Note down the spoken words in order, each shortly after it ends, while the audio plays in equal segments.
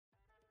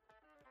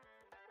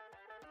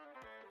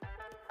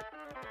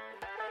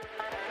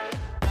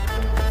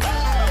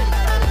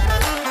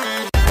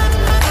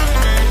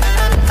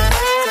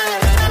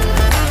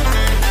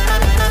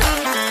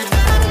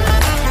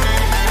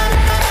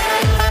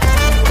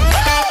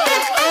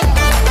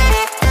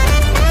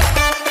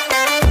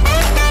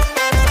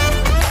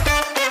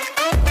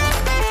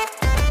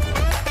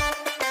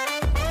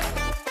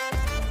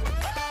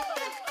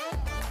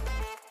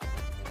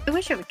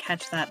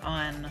catch that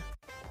on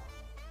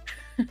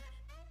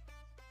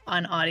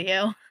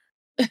audio.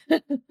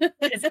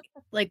 Because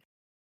like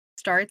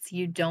starts,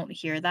 you don't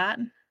hear that.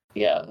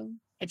 Yeah.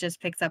 It just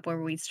picks up where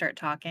we start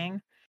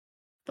talking.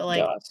 But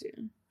like Got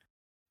you.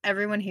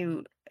 everyone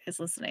who is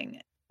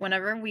listening,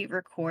 whenever we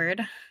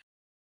record,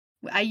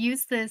 I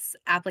use this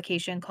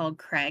application called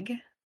Craig,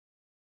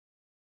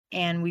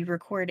 and we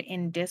record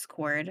in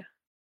Discord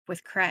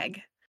with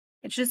Craig.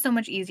 It's just so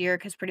much easier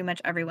because pretty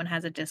much everyone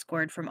has a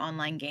Discord from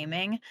online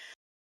gaming.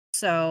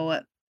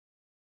 So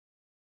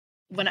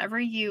whenever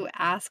you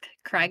ask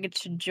Craig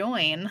to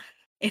join,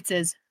 it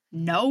says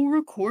no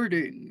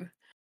recording.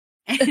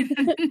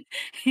 And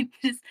it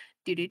just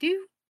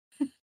do.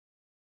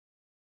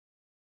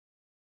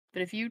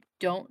 But if you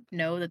don't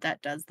know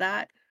that does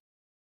that,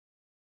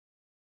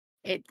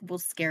 it will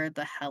scare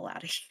the hell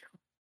out of you.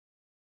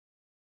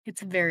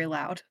 It's very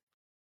loud.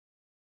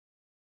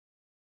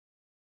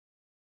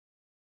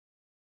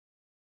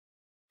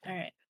 All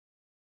right.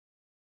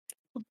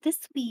 Well, this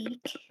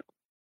week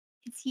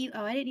it's you.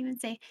 Oh, I didn't even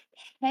say,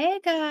 hey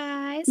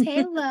guys,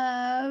 hey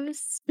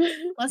loves.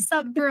 What's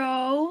up,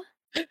 bro?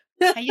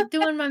 How you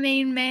doing, my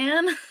main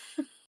man?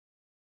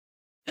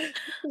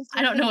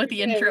 I don't know what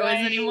the intro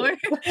is anymore.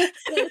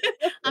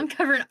 I'm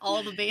covering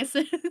all the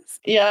bases.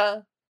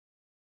 Yeah.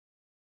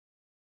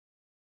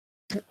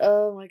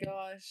 Oh my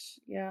gosh.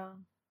 Yeah.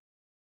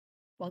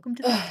 Welcome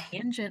to the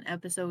tangent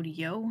episode,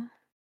 yo.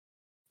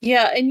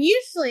 Yeah, and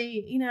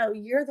usually,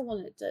 you're the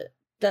one that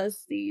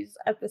does these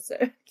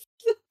episodes.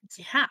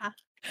 Yeah.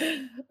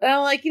 And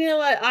I'm like, you know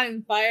what?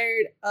 I'm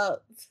fired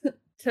up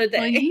today.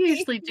 Well, you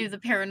usually do the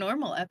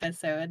paranormal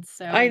episodes,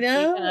 so I we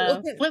know. kind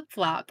of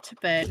flip-flopped,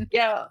 but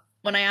Yeah.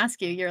 when I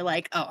ask you, you're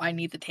like, oh, I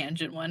need the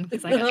tangent one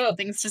because I got some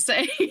things to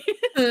say.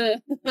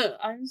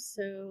 I'm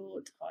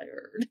so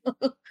tired.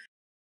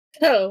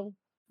 So,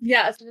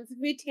 yeah, so this is going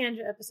to be a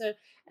tangent episode.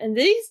 And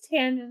these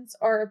tangents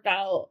are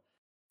about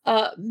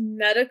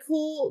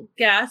medical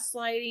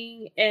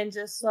gaslighting and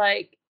just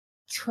like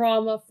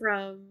trauma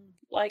from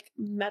like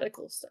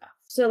medical stuff.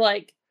 So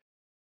like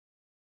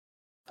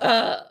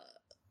yeah,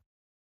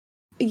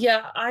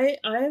 I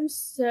am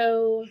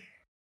so,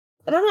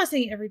 and I'm not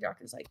saying every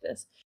doctor's like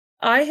this.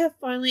 I have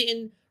finally,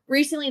 and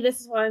recently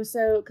this is why I'm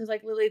so, because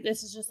like literally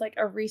this is just like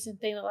a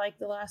recent thing that like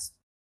the last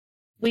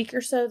week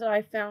or so that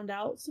I found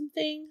out some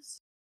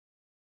things.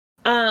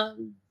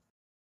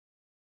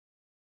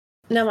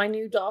 Now my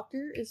new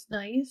doctor is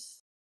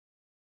nice.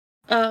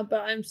 But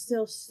I'm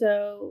just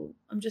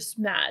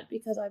mad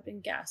because I've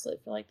been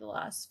gaslit for like the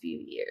last few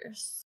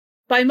years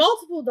by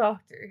multiple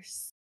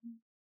doctors.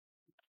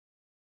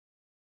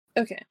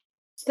 Okay.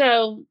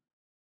 So,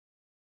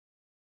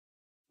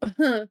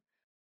 and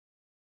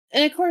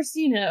of course,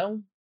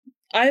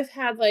 I've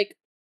had like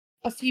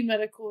a few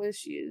medical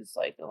issues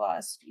like the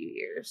last few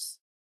years.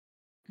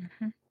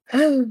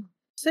 Mm-hmm.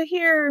 So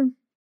here,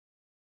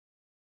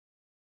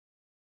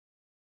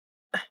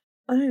 I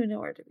don't even know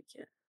where to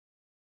begin.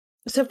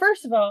 So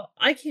first of all,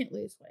 I can't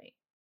lose weight.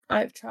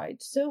 I've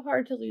tried so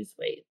hard to lose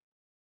weight.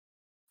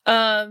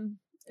 And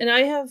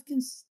I have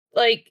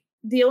like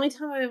the only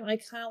time I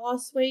kind of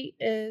lost weight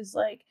is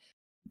like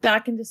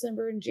back in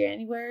December and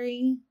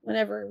January,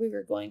 whenever we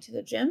were going to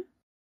the gym.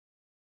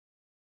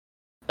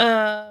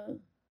 That's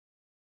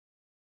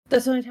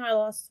the only time I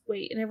lost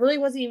weight, and it really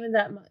wasn't even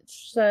that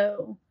much.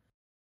 So,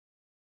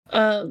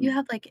 You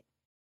have like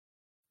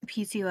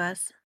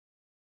PCOS.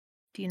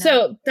 Do you know?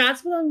 So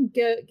that's what I'm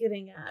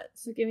getting at.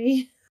 So give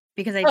me.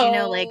 Because I do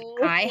know, like,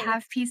 I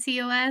have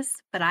PCOS,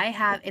 but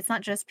it's not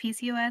just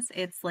PCOS,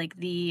 it's like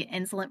the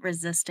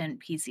insulin-resistant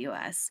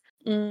PCOS,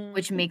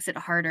 which makes it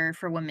harder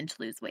for women to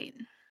lose weight.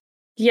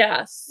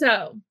 Yeah,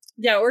 so,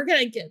 yeah, we're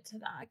gonna get to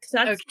that, because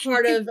that's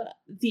part of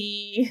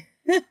the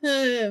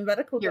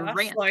medical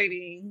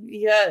gaslighting.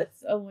 Yes,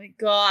 oh my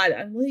god,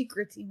 I'm really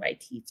gritting my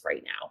teeth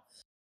right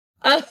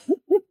now.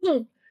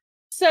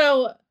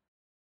 So,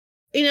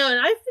 and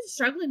I've been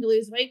struggling to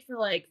lose weight for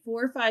like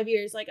 4 or 5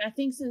 years. Like I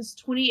think since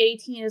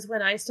 2018 is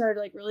when I started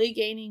like really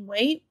gaining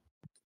weight.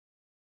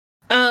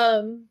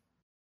 And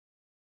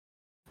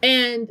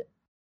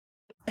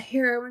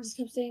here everyone just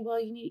kept saying,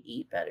 well, you need to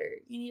eat better.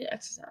 You need to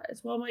exercise.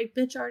 Well, I'm like,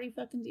 bitch, I already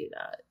fucking do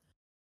that.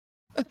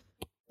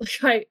 Like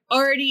I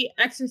already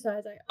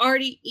exercise. I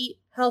already eat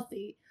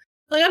healthy.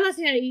 Like I'm not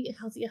saying I eat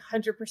healthy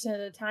 100% of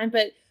the time,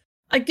 but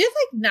I guess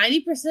like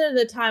 90% of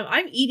the time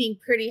I'm eating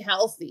pretty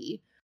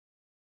healthy.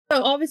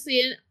 So obviously,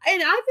 and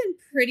I've been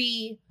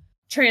pretty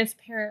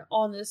transparent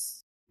on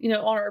this, on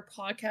our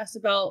podcast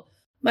about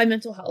my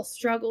mental health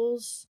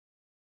struggles.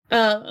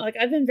 Like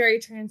I've been very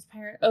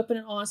transparent, open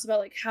and honest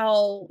about like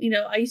how,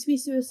 I used to be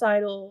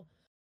suicidal.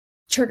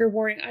 Trigger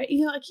warning. I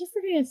keep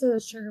forgetting to throw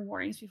those trigger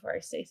warnings before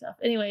I say stuff.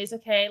 Anyways,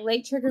 okay,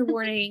 late trigger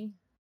warning,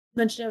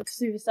 mention of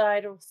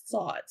suicidal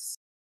thoughts.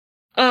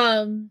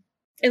 And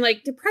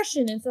like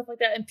depression and stuff like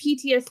that, and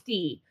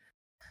PTSD.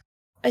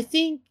 I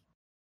think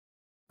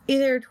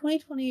either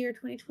 2020 or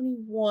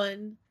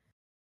 2021.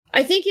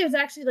 I think it was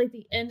actually like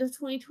the end of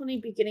 2020,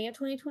 beginning of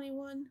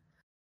 2021.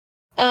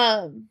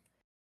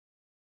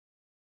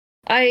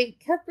 I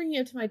kept bringing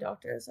it to my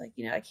doctor. I was like,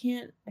 I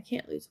can't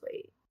lose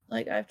weight.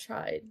 Like, I've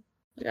tried.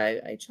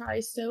 Like, I try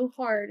so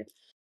hard.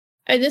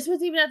 And this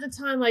was even at the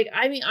time, like,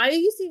 I mean, I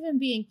used to even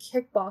be in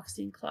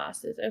kickboxing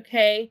classes,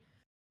 okay?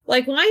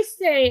 Like, when I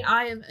say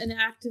I am an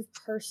active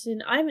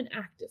person, I'm an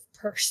active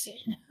person.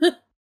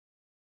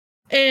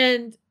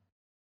 And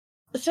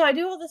so I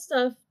do all this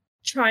stuff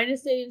trying to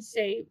stay in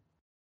shape.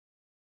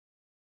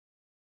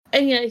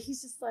 And yeah,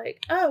 he's just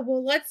like, oh,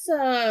 well,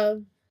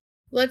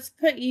 let's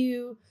put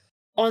you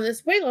on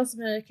this weight loss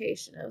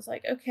medication. I was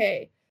like,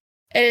 okay.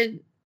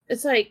 And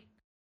it's like,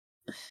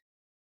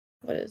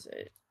 what is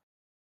it?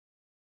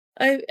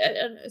 I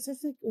don't know. It's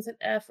just like with an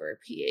F or a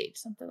PH,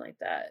 something like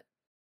that.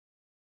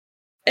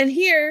 And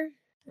here,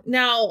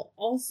 now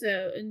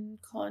also in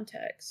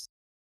context,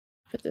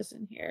 put this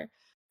in here,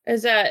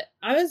 is that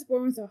I was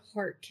born with a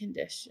heart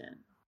condition.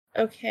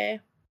 Okay.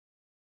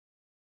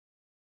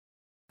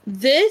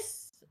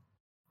 This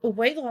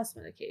weight loss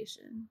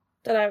medication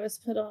that I was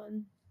put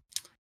on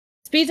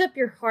speeds up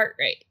your heart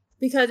rate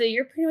because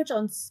you're pretty much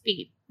on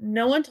speed.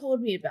 No one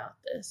told me about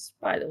this,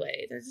 by the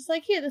way. They're just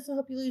like, yeah, this will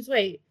help you lose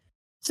weight.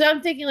 So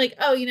I'm thinking like,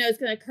 oh, it's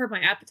going to curb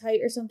my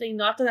appetite or something.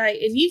 Not that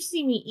and you've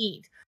seen me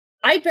eat.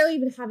 I barely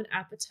even have an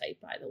appetite,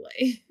 by the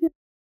way.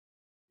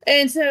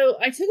 And so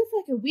I took it for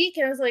like a week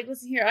and I was like,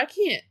 listen here, I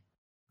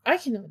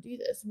cannot do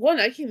this. One,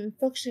 I can't even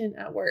function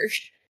at work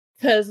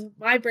because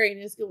my brain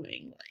is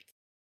going like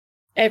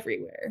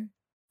everywhere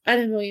at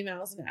 1,000,000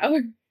 miles an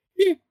hour.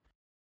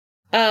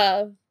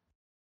 uh,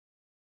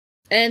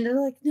 and they're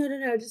like,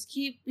 no, just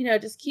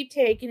keep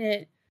taking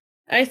it.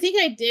 I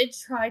think I did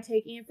try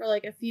taking it for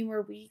like a few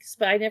more weeks,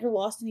 but I never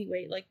lost any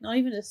weight, like not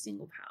even a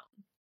single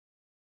pound.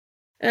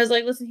 And I was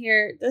like, listen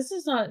here, this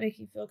is not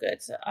making me feel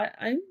good. So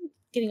I'm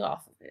getting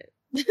off of it.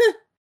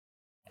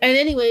 And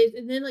anyways,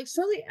 and then like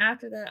shortly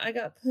after that, I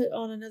got put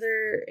on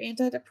another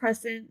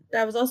antidepressant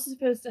that was also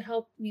supposed to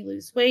help me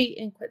lose weight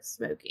and quit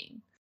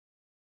smoking.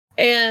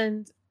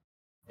 And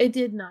it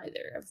did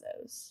neither of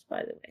those,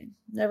 by the way.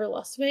 Never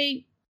lost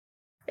weight.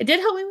 It did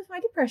help me with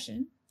my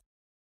depression.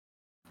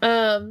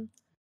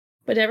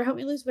 But never helped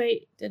me lose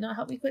weight. Did not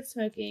help me quit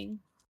smoking.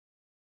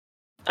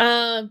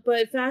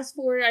 But fast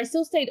forward, I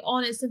still stayed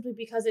on it simply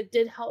because it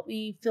did help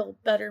me feel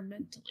better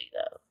mentally,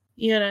 though.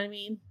 You know what I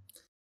mean?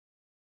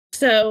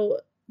 So,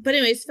 but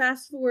anyways,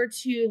 fast forward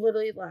to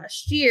literally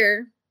last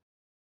year.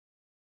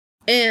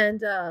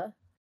 And,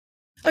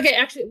 okay,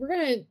 actually, we're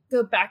going to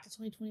go back to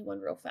 2021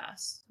 real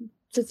fast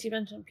since you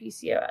mentioned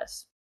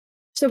PCOS.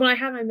 So when I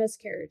had my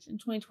miscarriage in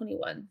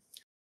 2021.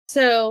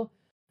 So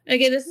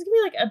again, this is going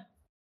to be like a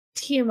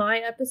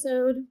TMI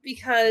episode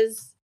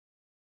because,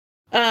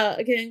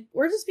 again,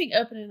 we're just being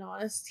open and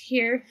honest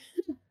here.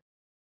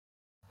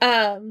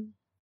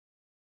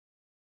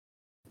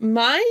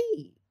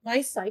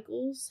 My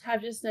cycles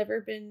have just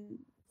never been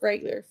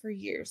regular for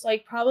years.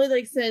 Like probably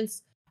like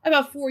since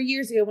about 4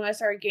 years ago when I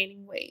started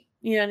gaining weight.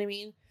 You know what I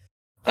mean?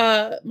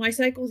 My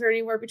cycles are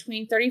anywhere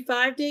between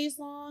 35 days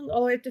long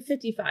all the way up to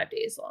 55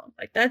 days long.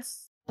 Like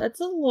that's a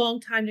long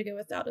time to go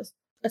without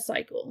a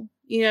cycle.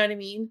 You know what I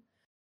mean?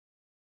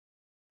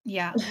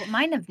 Yeah, well,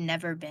 mine have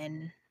never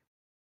been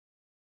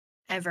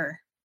ever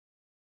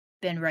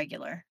been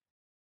regular.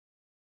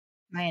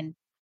 My en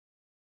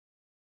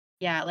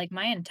Yeah, like,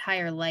 my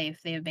entire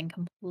life, they have been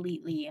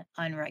completely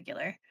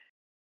unregular.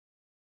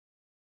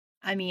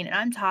 I mean, and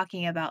I'm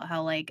talking about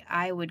how, like,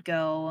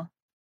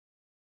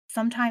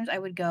 sometimes I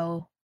would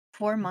go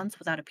 4 months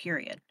without a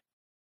period.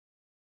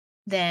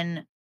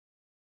 Then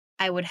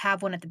I would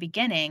have one at the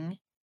beginning,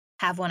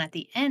 have one at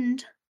the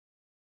end,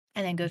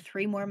 and then go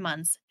 3 more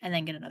months, and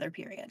then get another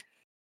period.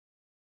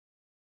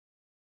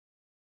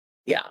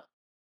 Yeah.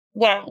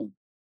 Wow.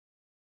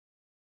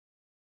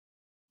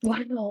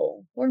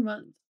 Wow. 4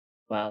 months.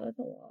 Wow, that's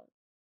a lot.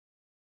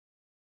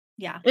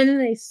 Yeah, And then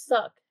they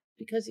suck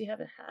because you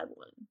haven't had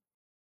one.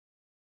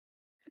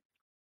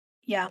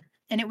 yeah,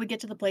 and it would get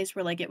to the place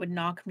where, like, it would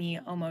knock me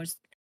almost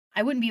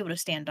I wouldn't be able to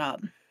stand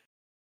up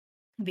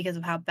because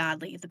of how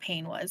badly the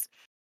pain was.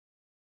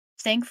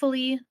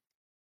 Thankfully,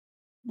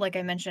 like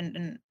I mentioned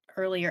in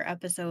earlier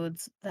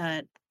episodes,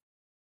 that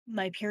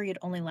my period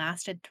only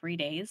lasted 3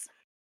 days.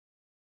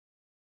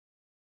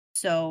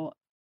 So,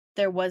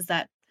 there was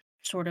that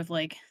sort of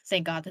like,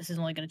 "Thank God this is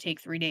only gonna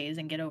take 3 days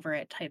and get over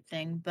it," type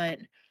thing, but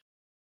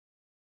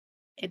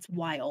it's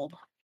wild.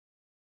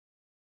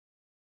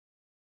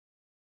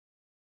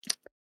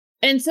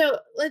 And so,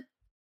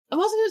 I'm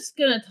also just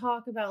gonna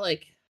talk about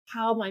like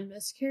how my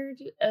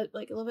miscarriage,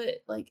 like a little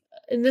bit, like,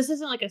 and this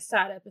isn't like a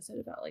sad episode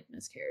about like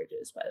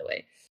miscarriages, by the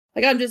way.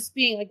 Like I'm just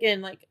being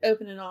again like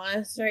open and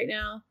honest right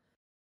now.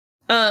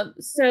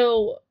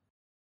 So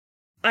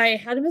I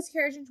had a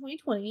miscarriage in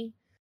 2020,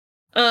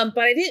 but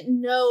I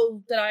didn't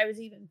know that I was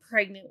even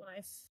pregnant when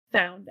I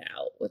found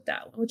out with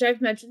that one, which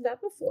I've mentioned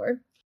that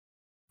before.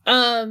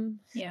 Um,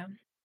 Yeah.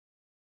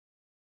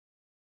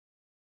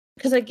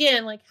 because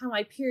again, like how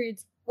my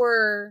periods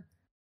were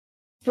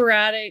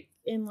sporadic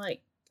and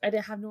like I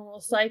didn't have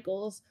normal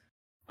cycles.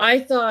 I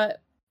thought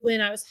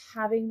when I was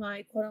having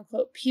my quote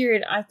unquote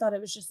period, I thought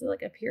it was just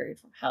like a period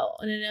from hell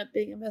and it ended up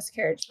being a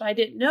miscarriage. But I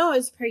didn't know I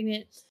was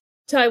pregnant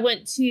till I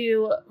went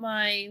to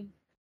my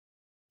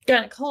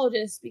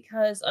gynecologist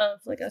because of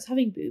like I was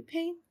having boob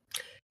pain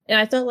and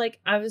I felt like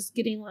I was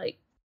getting like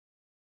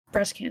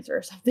breast cancer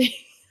or something.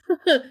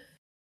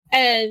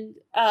 And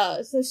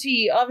so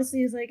she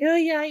obviously is like, oh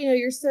yeah,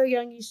 you're so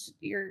young,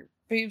 your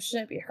boobs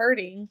shouldn't be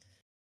hurting.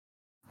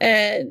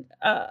 And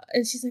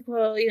she's like,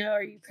 well,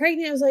 are you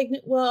pregnant? I was like,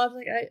 well,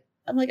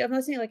 I'm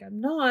not saying like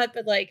I'm not,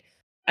 but like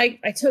I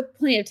took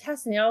plenty of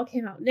tests and they all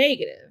came out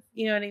negative.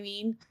 You know what I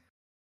mean?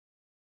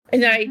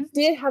 And I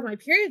did have my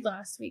period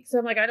last week, so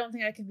I'm like, I don't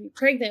think I can be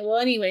pregnant. Well,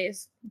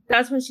 anyways,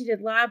 that's when she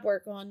did lab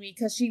work on me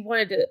because she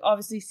wanted to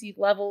obviously see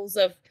levels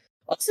of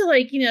also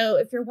like,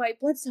 if your white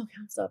blood cell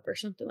counts up or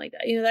something like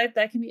that,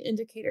 that can be an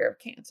indicator of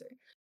cancer.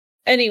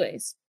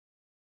 Anyways,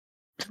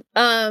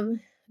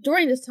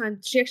 during this time,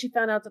 she actually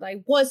found out that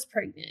I was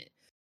pregnant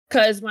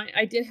because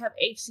I did have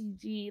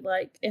HCG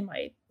like in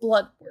my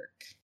blood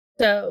work.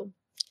 So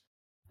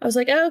I was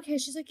like, oh, okay.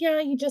 She's like,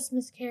 yeah, you just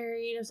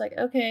miscarried. I was like,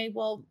 okay,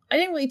 well, I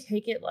didn't really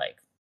take it like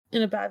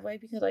in a bad way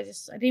because I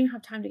didn't even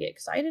have time to get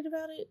excited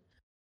about it.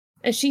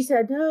 And she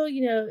said, no,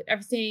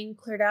 everything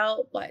cleared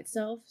out by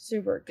itself.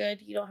 So we're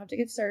good. You don't have to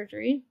get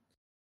surgery.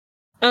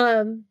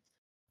 But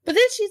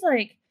then she's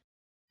like,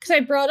 because I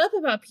brought up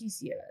about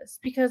PCOS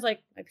because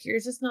like my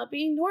period's just not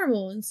being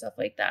normal and stuff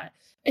like that.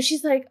 And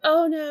she's like,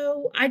 oh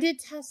no, I did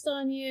tests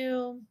on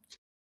you.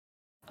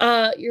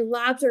 Your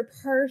labs are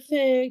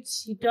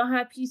perfect. You don't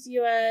have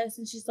PCOS.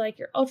 And she's like,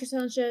 your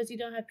ultrasound shows you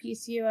don't have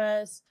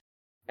PCOS.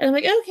 And I'm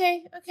like,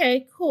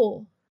 okay,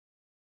 cool.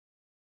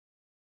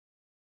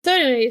 So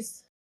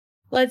anyways,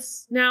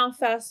 let's now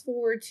fast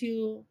forward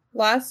to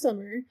last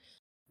summer.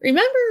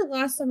 Remember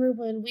last summer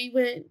when we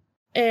went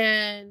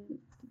and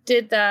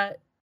did that?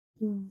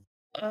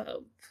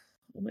 Oh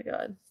my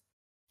God.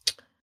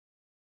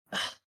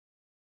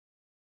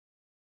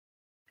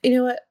 You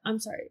know what? I'm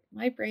sorry.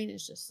 My brain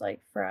is just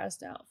like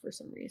frazzed out for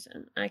some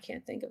reason. I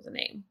can't think of the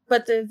name.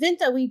 But the event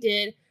that we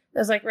did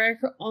that was like right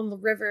on the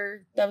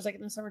river, that was like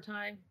in the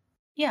summertime.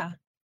 Yeah.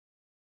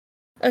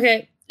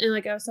 Okay. And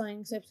like I was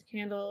selling types of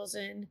candles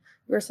and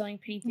we were selling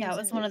paintings. Yeah, it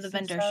was one of the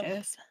vendor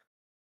shows.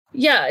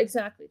 Yeah,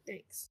 exactly.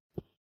 Thanks.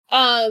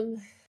 But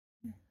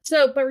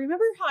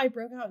remember how I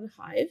broke out in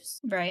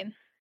hives? Right.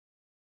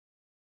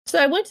 So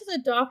I went to the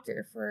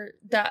doctor for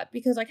that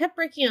because I kept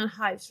breaking out in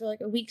hives for like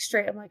a week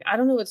straight. I'm like, I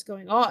don't know what's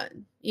going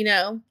on,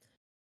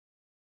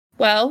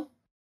 Well,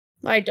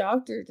 my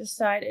doctor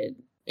decided,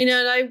 and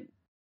I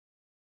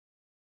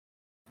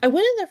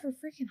went in there for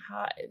freaking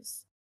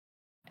hives.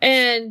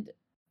 And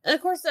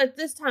of course at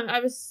this time I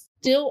was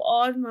still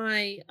on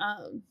my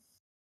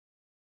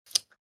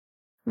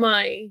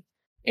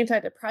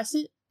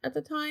antidepressant at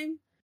the time.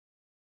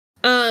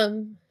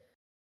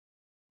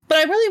 But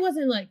I really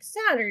wasn't like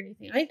sad or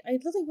anything. I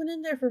literally went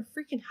in there for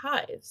freaking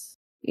hives,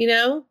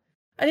 I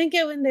didn't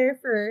go in there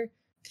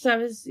because I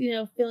was,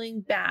 feeling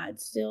bad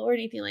still or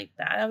anything like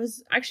that. I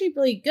was actually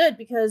really good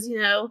because,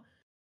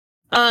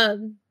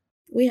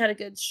 we had a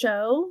good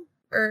show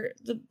or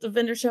the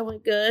vendor show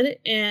went good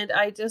and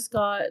I just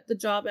got the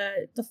job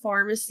at the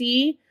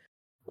pharmacy.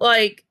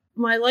 Like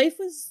my life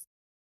was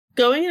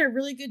going in a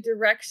really good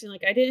direction.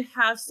 Like I didn't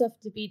have stuff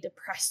to be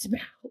depressed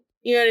about.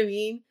 You know what I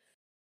mean?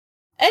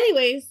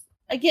 Anyways,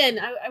 again,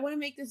 I want to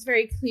make this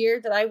very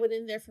clear that I went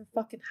in there for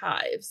fucking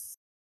hives.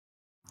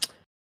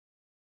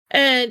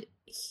 And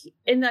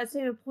in that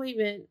same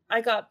appointment,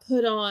 I got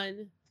put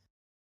on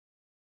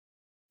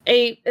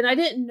and I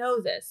didn't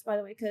know this, by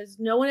the way, because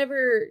no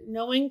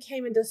one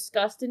came and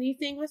discussed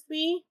anything with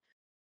me.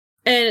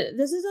 And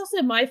this is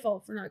also my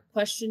fault for not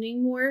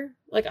questioning more.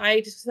 Like I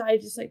just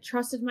like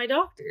trusted my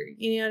doctor.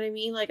 You know what I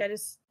mean? Like I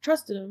just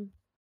trusted him.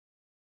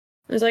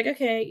 I was like,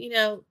 okay,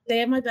 they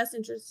have my best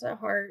interests at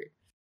heart.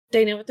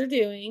 They know what they're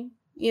doing.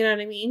 You know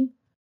what I mean?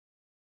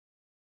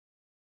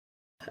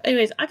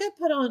 Anyways, I got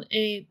put on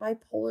a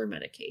bipolar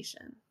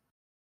medication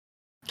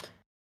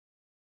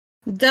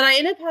that I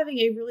ended up having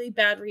a really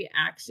bad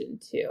reaction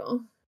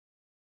to.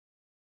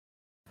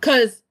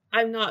 Because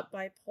I'm not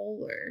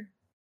bipolar.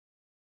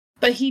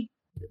 But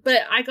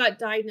I got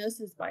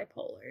diagnosed as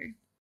bipolar.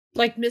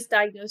 Like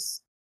misdiagnosed.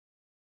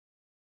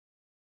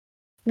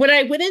 When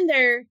I went in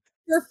there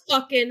for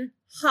fucking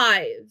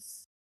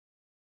hives.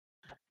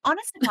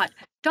 Honestly, God,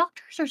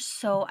 doctors are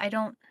so I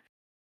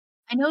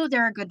know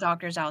there are good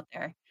doctors out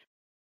there.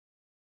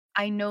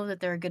 I know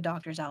that there are good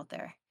doctors out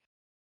there.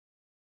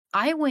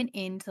 I went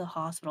into the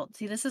hospital.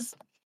 See,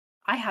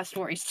 I have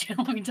stories too,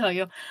 let me tell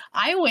you.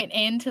 I went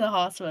into the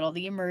hospital,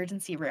 the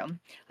emergency room.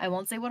 I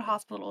won't say what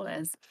hospital it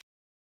is.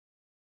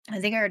 I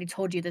think I already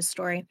told you this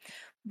story,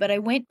 but I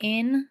went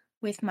in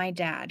with my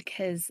dad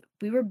because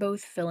we were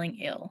both feeling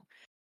ill.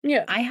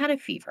 Yeah. I had a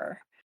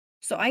fever.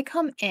 So I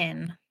come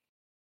in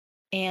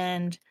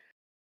and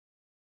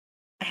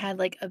I had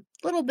like a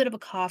little bit of a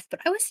cough,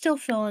 but I was still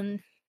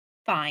feeling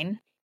fine.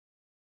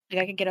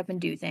 Like I could get up and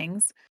do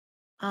things.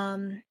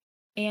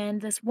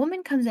 And this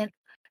woman comes in,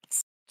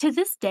 To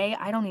this day,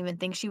 I don't even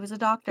think she was a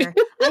doctor.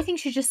 I think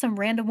she's just some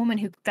random woman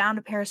who found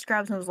a pair of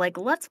scrubs and was like,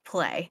 "Let's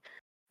play."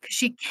 'Cause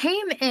she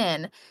came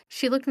in,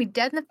 she looked me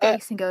dead in the Uh,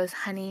 face and goes,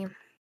 "Honey,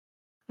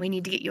 we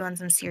need to get you on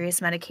some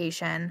serious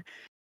medication.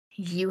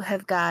 You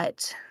have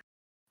got,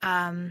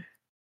 um"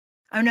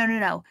 oh, no, no,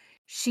 no.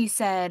 She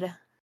said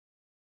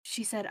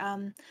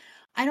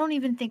 "I don't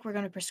even think we're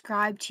gonna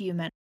prescribe to you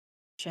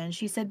medication."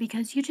 She said,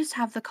 "Because you just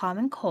have the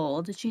common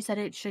cold." She said,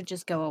 "It should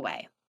just go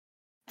away."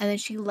 And then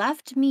she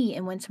left me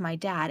and went to my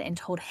dad and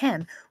told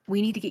him,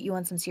 "We need to get you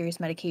on some serious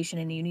medication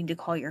and you need to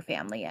call your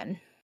family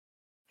in."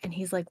 And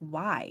he's like,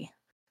 "Why?"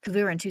 Because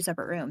we were in 2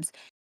 separate rooms.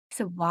 I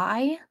said,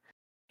 "Why?"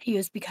 He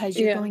goes, "Because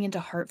you're yeah. going into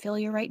heart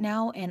failure right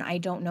now, and I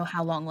don't know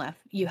how long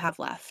left you have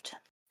left."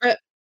 Uh,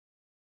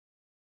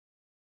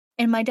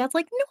 And my dad's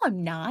like, "No,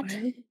 I'm not."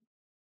 what?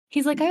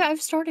 He's like,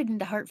 I've started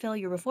into heart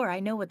failure before. I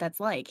know what that's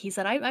like." He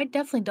said, I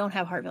definitely don't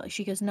have heart failure."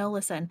 She goes, "No,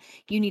 listen,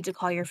 you need to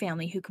call your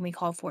family. Who can we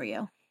call for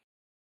you?"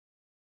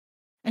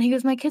 And he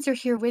goes, "My kids are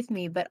here with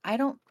me, but I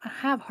don't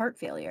have heart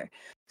failure."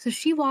 So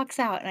she walks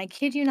out, and I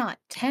kid you not,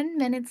 10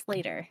 minutes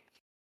later,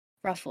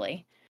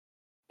 roughly,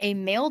 a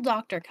male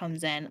doctor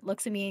comes in,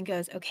 looks at me, and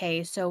goes,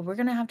 "Okay, so we're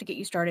going to have to get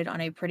you started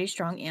on a pretty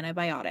strong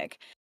antibiotic."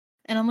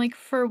 And I'm like,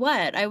 "For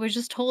what? I was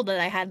just told that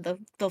I had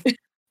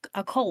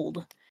a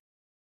cold."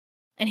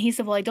 And he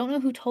said, "Well, I don't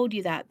know who told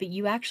you that, but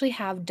you actually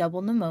have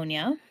double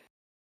pneumonia,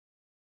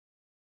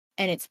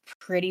 and it's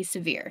pretty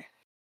severe."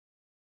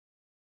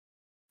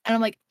 And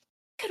I'm like,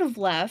 "Could have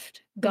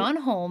left, gone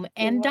home,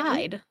 and What?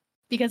 died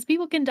because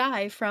people can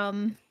die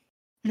from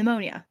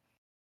pneumonia.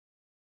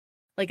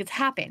 Like, it's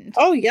happened,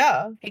 Oh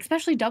yeah.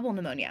 especially double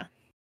pneumonia."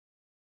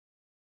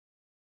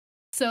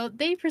 So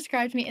they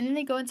prescribed me, and then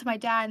they go into my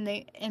dad,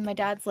 and my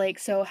dad's like,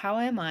 "So how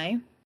am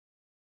I?"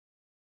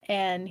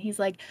 And he's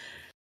like,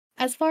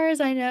 "As far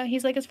as I know,"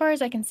 he's like, "As far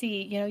as I can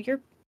see,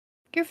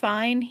 you're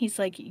fine." He's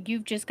like,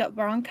 "You've just got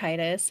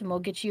bronchitis, and we'll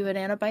get you an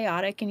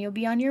antibiotic, and you'll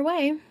be on your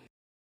way."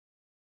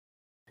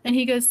 And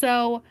he goes,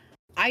 "So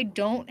I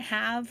don't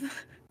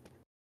have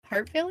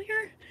heart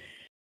failure?"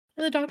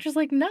 And the doctor's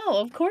like, "No,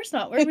 of course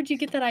not. Where would you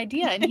get that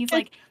idea?" And he's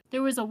like,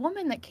 "There was a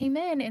woman that came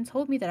in and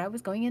told me that I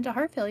was going into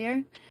heart failure."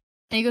 And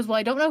he goes, "Well,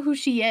 I don't know who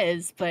she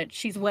is, but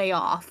she's way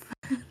off."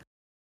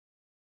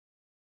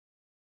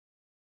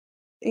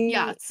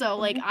 Yeah, Eh, so,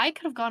 like, oh I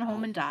could have gone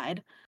home God. and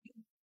died.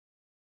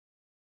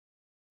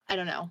 I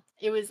don't know.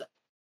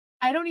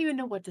 I don't even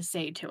know what to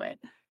say to it.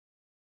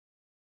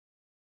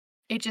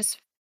 It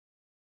just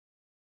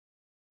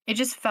it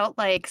just felt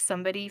like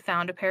somebody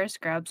found a pair of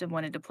scrubs and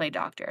wanted to play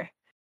doctor.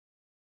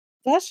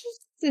 That's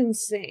just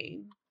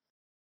insane.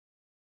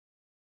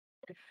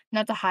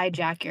 Not to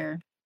hijack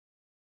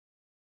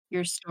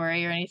your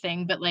story or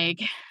anything, but, like,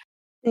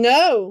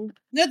 No.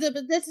 No,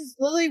 but this is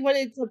literally what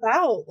it's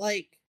about,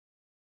 like,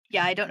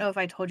 yeah, I don't know if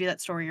I told you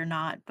that story or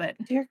not, but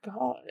dear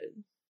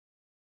God.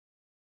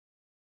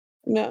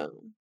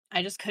 No.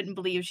 I just couldn't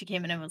believe she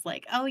came in and was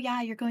like, "Oh,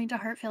 yeah, you're going to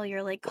heart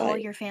failure, like, call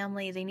Like, your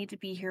family, they need to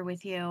be here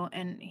with you,"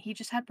 and he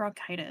just had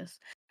bronchitis.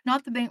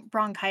 Not that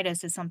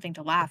bronchitis is something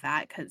to laugh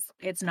at, because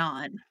it's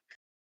not.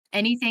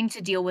 Anything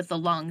to deal with the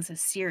lungs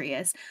is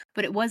serious,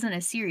 but it wasn't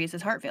as serious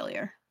as heart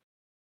failure.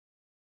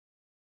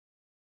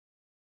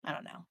 I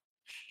don't know.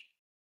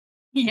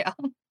 Yeah.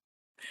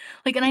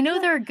 Like, and I what know the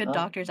there are good hell?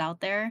 doctors out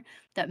there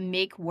that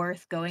make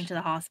worth going to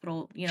the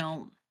hospital,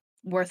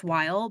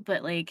 worthwhile,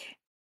 but, like,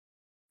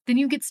 then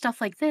you get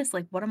stuff like this,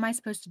 like, what am I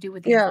supposed to do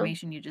with the Yeah.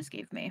 information you just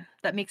gave me?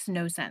 That makes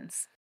no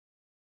sense.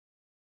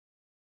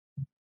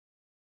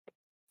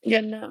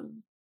 Yeah, no.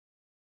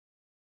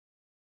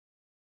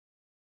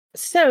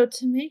 So,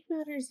 to make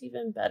matters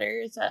even better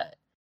is that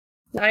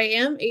I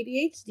am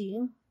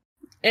ADHD,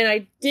 and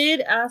I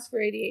did ask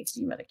for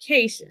ADHD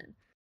medication,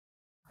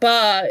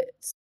 but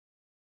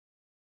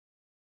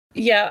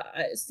yeah,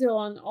 still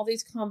on all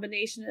these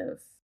combination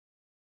of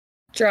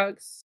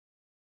drugs.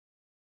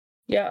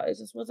 Yeah, it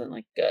just wasn't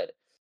like good.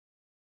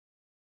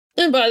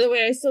 And by the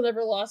way, I still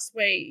never lost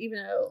weight,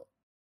 even though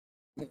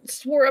I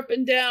swore up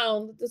and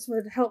down that this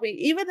would help me.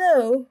 Even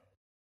though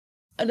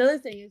another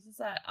thing is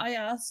that I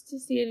asked to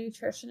see a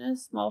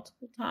nutritionist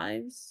multiple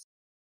times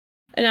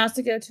and asked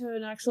to go to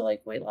an actual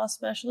like weight loss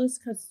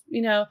specialist because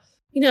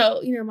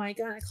my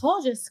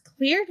gynecologist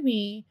cleared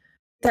me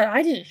that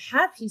I didn't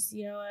have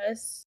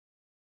PCOS,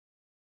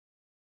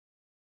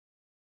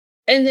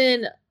 and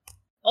then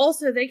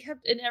also they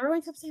kept and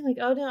everyone kept saying like,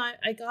 "Oh no,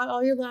 I got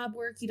all your lab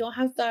work. You don't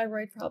have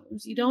thyroid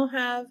problems. You don't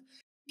have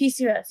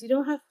PCOS. You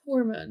don't have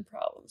hormone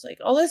problems. Like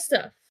all this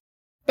stuff."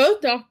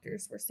 Both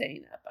doctors were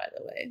saying that, by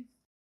the way.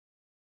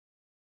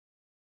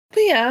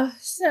 But yeah,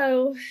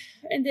 so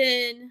and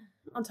then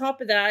on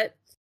top of that,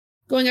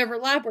 going over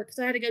lab work because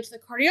I had to go to the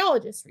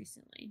cardiologist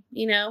recently,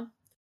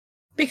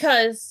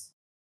 because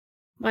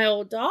my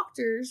old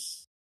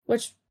doctors,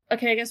 which,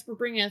 okay, I guess we're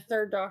bringing a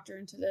third doctor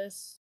into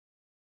this,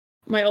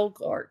 my old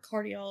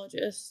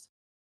cardiologist,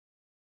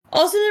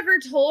 also never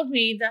told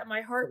me that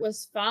my heart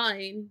was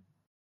fine,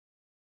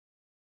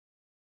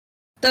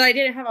 that I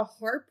didn't have a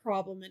heart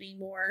problem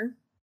anymore.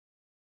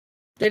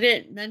 They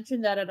didn't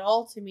mention that at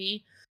all to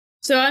me.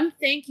 So I'm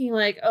thinking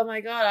like, oh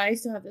my God, I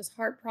still have this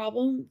heart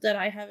problem that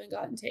I haven't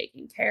gotten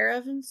taken care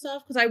of and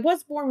stuff. Cause I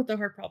was born with a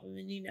heart problem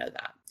and you know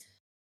that.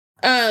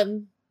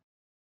 Um,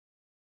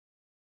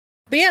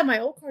 but yeah, my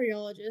old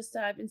cardiologist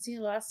that I've been seeing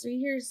the last 3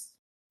 years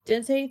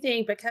didn't say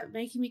anything, but kept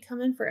making me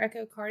come in for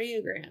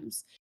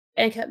echocardiograms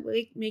and kept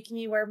making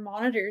me wear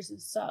monitors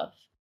and stuff.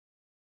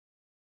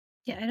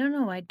 Yeah, I don't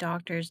know why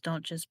doctors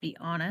don't just be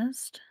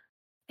honest.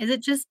 Is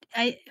it just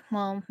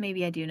well,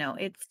 maybe I do know.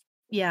 It's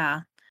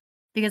yeah,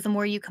 because the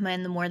more you come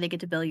in, the more they get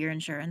to bill your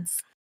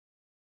insurance.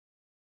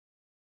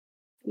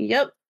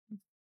 Yep.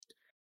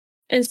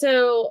 And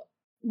so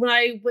when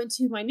I went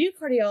to my new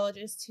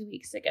cardiologist 2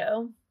 weeks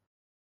ago,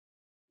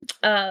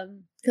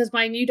 because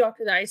my new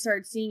doctor that I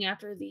started seeing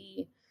after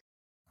the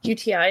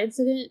UTI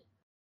incident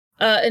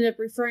ended up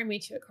referring me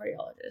to a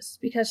cardiologist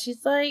because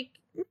she's like,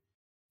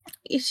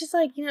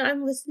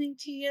 I'm listening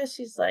to you.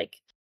 She's like,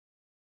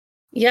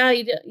 yeah,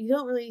 you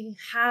don't really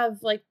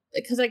have like,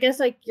 because I guess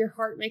like your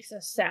heart makes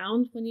a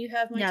sound when you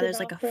have Yeah, mitral there's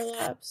like valve a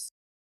prolapse.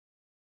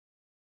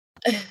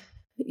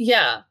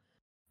 Yeah.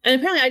 And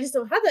apparently I just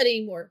don't have that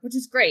anymore, which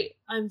is great.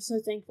 I'm so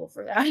thankful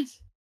for that.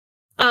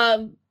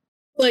 Um,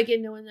 like,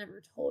 and no one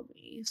ever told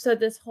me. So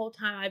this whole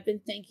time I've been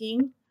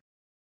thinking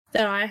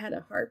that I had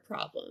a heart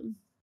problem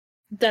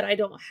that I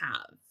don't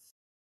have.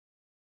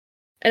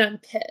 And I'm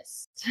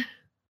pissed.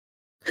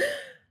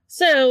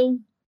 So,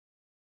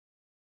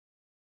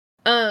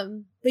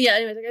 but yeah,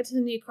 anyways, I got to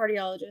the new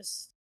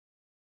cardiologist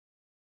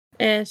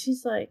and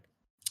she's like,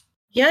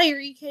 yeah, your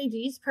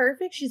EKG is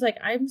perfect. She's like,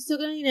 I'm still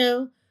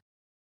gonna,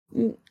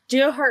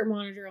 do a heart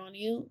monitor on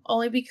you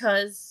only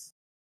because,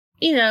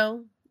 you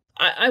know,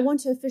 I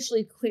want to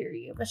officially clear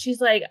you. But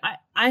she's like,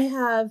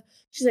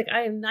 she's like,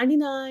 I am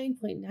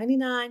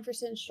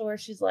 99.99% sure.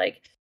 She's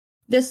like,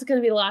 this is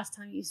gonna be the last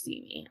time you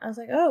see me. I was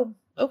like, oh,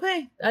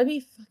 okay, that'd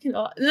be fucking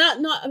not.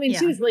 I mean,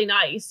 she yeah, was really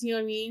nice. You know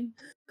what I mean?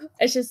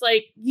 It's just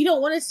like you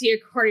don't want to see a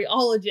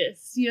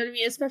cardiologist. You know what I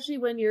mean? Especially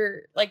when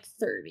you're like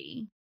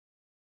 30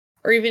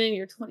 or even in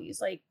your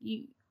 20s. Like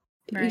you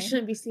right.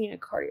 shouldn't be seeing a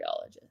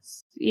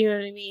cardiologist. You know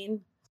what I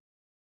mean?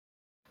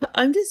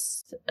 I'm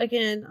just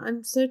again,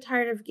 I'm so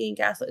tired of getting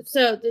gaslit.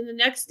 So then the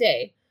next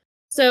day,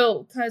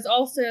 so because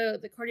also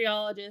the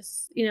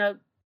cardiologist,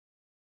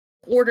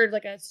 ordered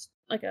like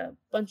a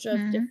bunch of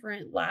Mhm.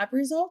 different lab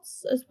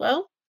results as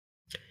well.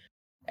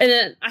 And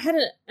then I had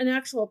an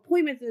actual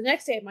appointment the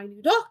next day at my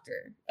new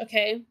doctor.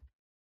 Okay,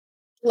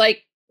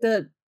 like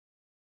the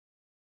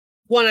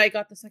one I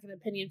got the second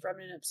opinion from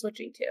and ended up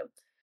switching to.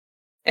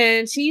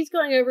 And she's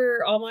going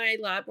over all my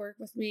lab work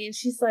with me, and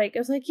she's like, I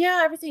was like,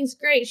 yeah, everything's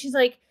great. She's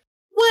like,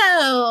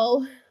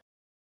 well,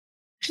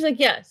 she's like,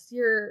 yes,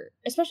 you're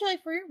especially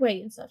like for your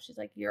weight and stuff. She's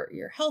like,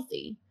 you're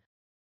healthy.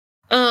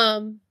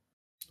 Um,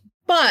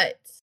 but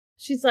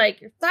she's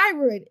like, your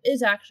thyroid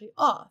is actually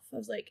off. I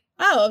was like,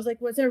 oh, I was like,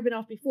 well, it's never been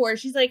off before.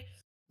 She's like,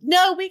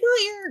 no, we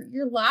got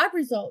your lab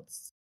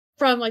results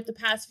from like the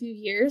past few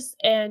years,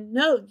 and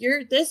no,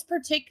 this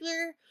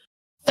particular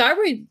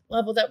thyroid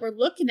level that we're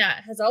looking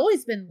at has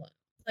always been low.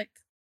 Like,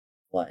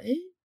 what?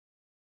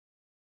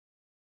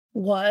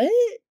 What?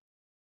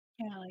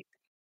 Yeah, like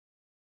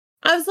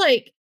I was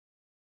like,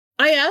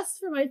 I asked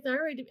for my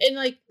thyroid, and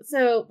like,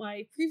 so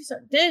my previous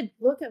doctor did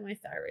look at my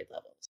thyroid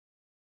levels,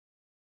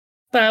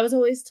 but I was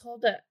always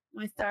told that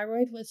my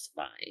thyroid was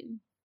fine.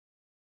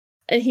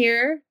 And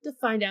here to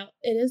find out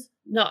it is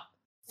not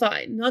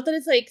fine. Not that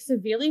it's like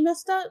severely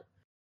messed up,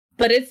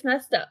 but it's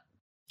messed up.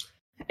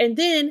 And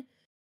then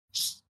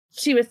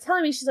she was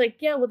telling me, she's like,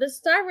 yeah, well, this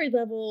thyroid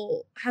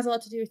level has a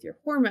lot to do with your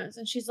hormones.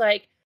 And she's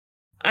like,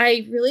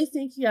 I really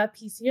think you have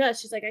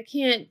PCOS. She's like, I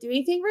can't do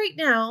anything right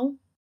now.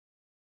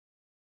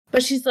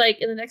 But she's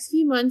like, in the next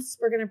few months,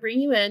 we're going to bring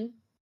you in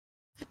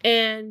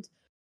and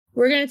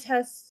we're going to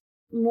test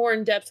more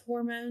in depth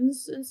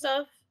hormones and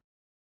stuff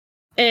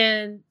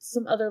and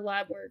some other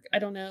lab work. I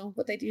don't know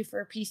what they do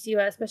for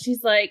PCOS, but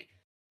she's like,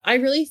 I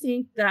really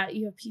think that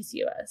you have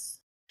PCOS.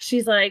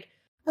 She's like,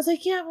 I was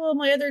like, yeah, well,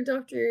 my other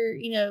doctor,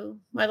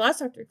 my last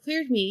doctor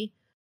cleared me.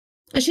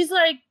 And she's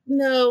like,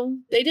 no,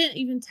 they didn't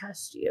even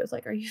test you. I was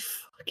like, are you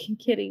fucking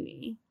kidding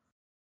me?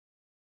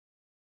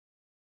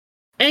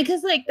 And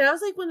because, like, that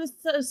was like one of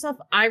the stuff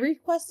I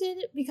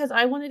requested because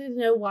I wanted to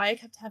know why I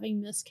kept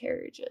having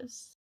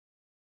miscarriages.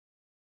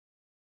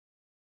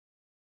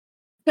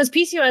 Because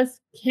PCOS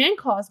can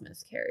cause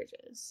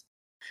miscarriages.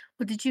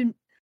 well, did you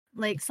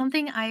like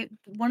something I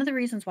one of the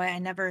reasons why I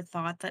never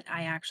thought that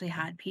I actually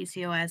had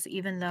PCOS,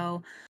 even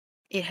though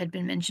it had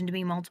been mentioned to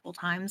me multiple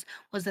times,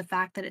 was the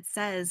fact that it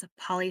says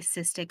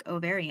polycystic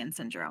ovarian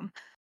syndrome.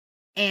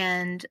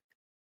 And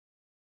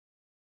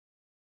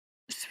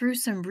through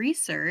some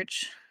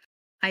research,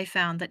 I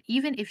found that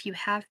even if you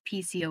have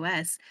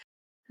PCOS,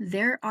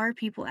 there are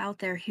people out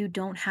there who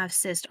don't have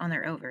cyst on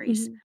their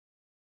ovaries. Mhm.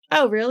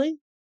 Oh, really?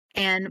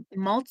 And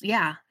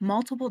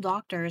multiple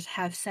doctors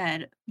have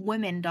said,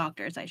 women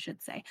doctors, I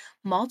should say,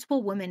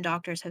 multiple women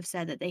doctors have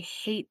said that they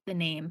hate the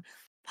name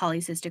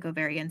polycystic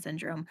ovarian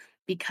syndrome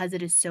because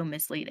it is so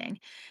misleading.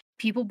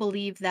 People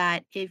believe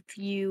that if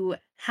you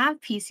have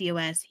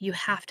PCOS, you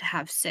have to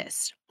have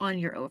cysts on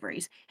your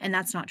ovaries, and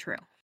that's not true.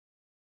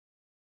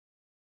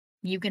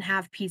 You can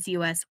have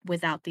PCOS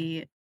without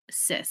the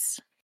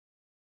cysts,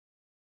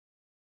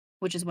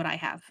 which is what I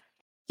have.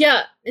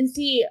 Yeah, and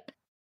see,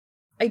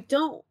 I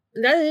don't.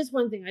 That is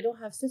one thing. I don't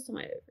have cysts on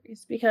my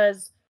ovaries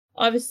because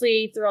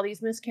obviously through all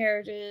these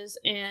miscarriages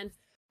and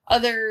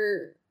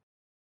other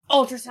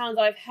ultrasounds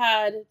I've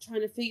had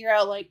trying to figure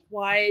out like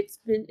why it's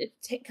been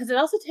because it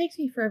also takes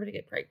me forever to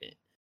get pregnant.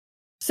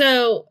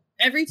 So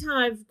every time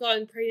I've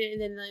gotten pregnant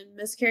and then the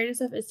miscarriage and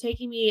stuff, it's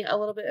taking me a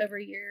little bit over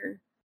a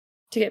year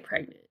to get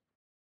pregnant.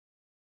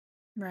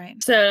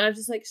 Right. So I've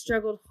just like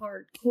struggled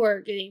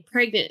hardcore getting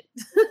pregnant.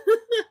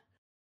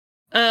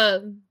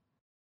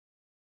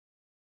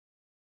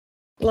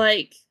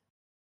 Like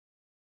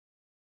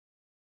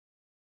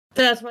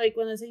that's like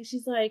one of those things.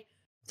 She's like,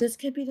 this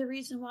could be the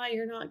reason why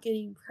you're not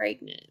getting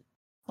pregnant.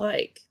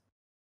 Like,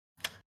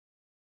 I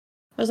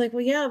was like,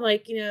 well, yeah,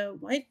 like,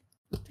 why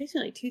it takes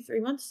me like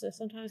 2-3 months to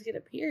sometimes get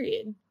a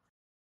period.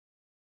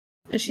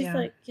 And she's Yeah.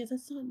 like, yeah,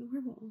 that's not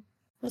normal.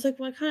 I was like,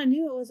 well, I kind of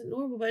knew it wasn't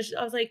normal, but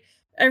I was like,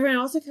 everyone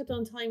also kept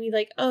on telling me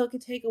like, oh, it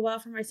could take a while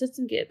for my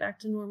system to get back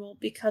to normal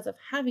because of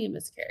having a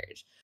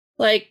miscarriage.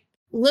 Like,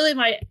 literally,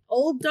 my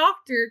old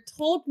doctor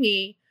told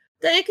me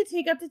that it could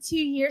take up to 2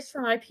 years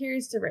for my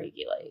periods to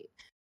regulate.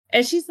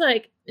 And she's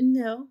like,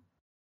 no.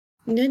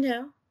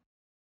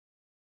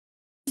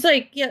 She's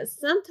like, yeah,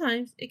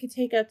 sometimes it could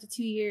take up to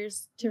 2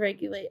 years to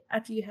regulate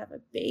after you have a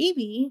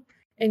baby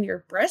and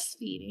you're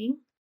breastfeeding.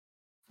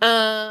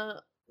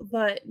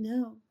 But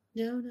no,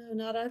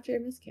 not after a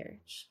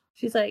miscarriage.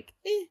 She's like,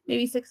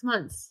 maybe 6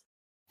 months,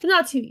 but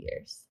not 2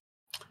 years.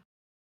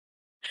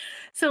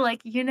 So,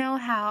 like, you know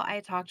how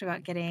I talked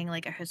about getting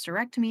like a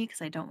hysterectomy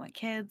because I don't want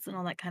kids and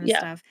all that kind of Yeah.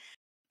 stuff,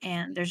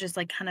 and there's just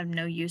like kind of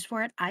no use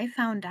for it. I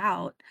found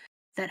out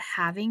that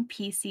having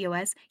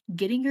PCOS,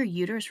 getting your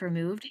uterus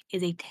removed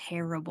is a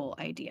terrible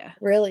idea.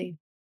 Really?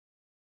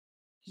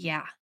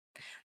 Yeah,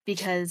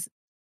 because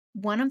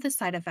one of the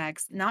side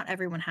effects, not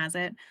everyone has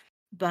it,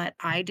 but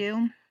I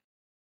do.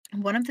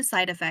 One of the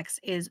side effects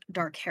is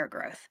dark hair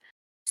growth.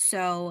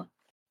 So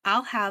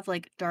I'll have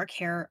like dark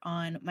hair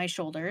on my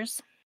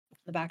shoulders,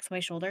 the backs of my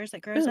shoulders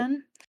that grows Oh,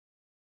 in.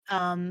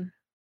 Um,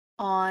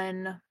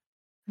 on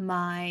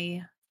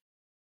my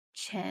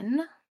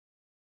chin,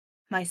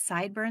 my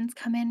sideburns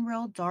come in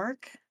real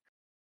dark.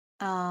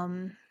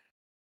 Um,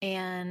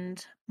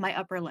 and my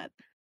upper lip.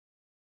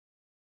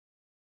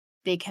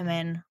 They come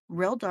in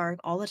real dark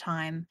all the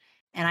time,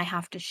 and I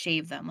have to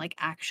shave them, like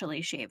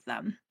actually shave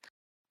them.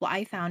 Well,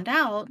 I found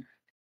out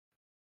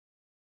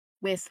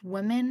with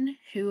women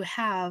who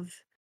have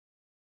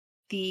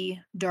the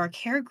dark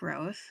hair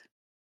growth,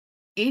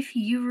 if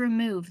you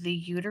remove the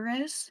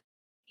uterus,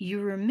 you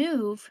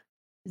remove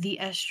the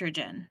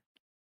estrogen,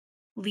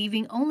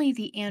 leaving only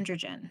the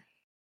androgen,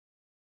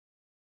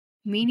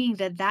 meaning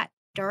that that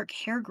dark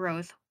hair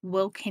growth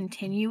will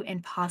continue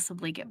and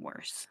possibly get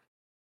worse.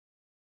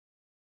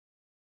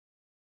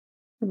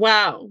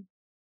 wow.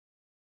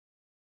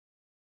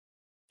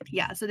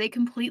 Yeah, so they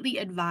completely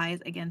advise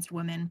against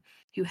women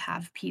who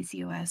have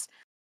PCOS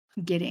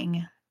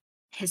getting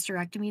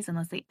hysterectomies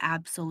unless they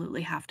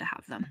absolutely have to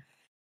have them.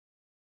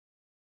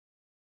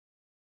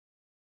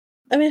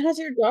 I mean, has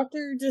your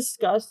doctor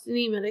discussed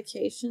any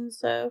medication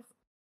stuff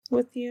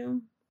with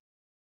you?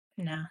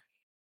 No.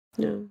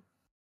 No.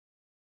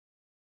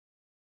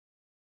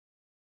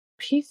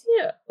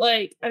 PCO,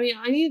 like, I mean,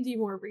 I need to do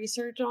more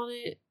research on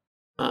it.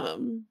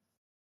 Um,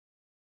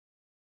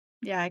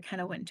 Yeah, I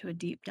kind of went into a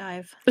deep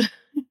dive the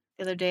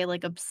other day,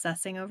 like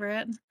obsessing over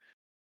it.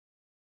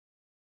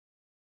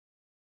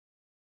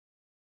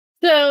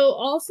 so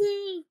also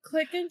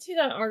click into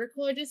that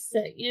article I just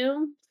sent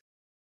you.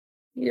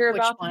 You're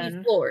Which about to be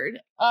one? floored.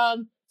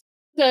 So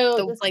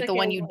the The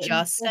one second you one,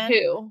 just the sent?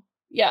 WHO.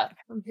 Yeah,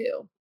 from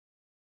WHO,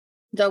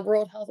 the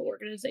World Health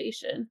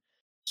Organization.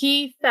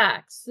 Key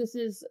facts. This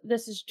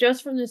is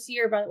just from this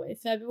year, by the way,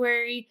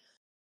 February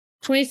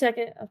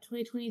 22nd of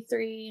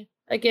 2023.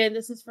 Again,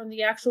 this is from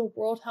the actual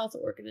World Health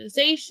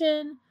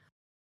Organization.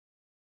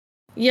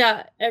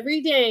 Yeah,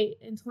 every day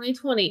in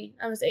 2020,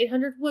 almost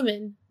 800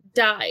 women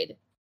died.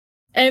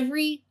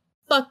 Every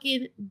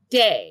fucking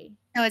day.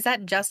 No, is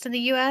that just in the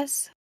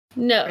US?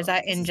 Or is No,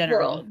 that this in is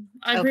general? world.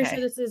 I'm pretty sure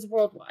Okay. this is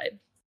worldwide.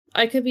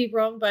 I could be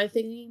wrong by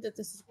thinking that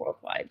this is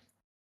worldwide.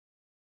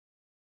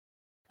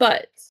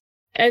 But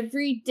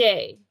every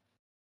day,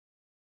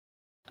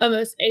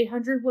 almost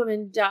 800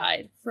 women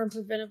died from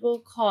preventable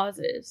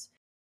causes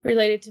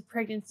related to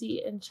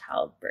pregnancy and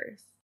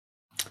childbirth.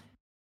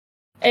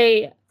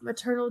 A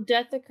maternal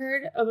death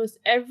occurred almost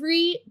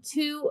every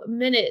 2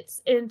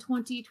 minutes in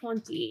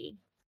 2020.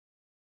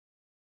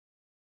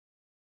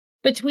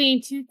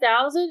 Between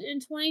 2000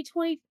 and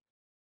 2020,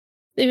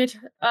 the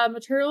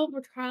maternal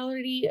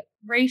mortality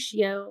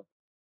ratio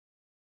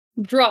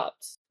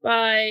dropped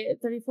by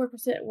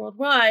 34%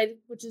 worldwide,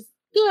 which is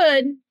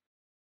good,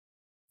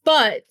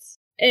 but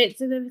it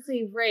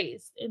significantly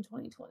raised in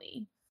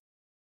 2020.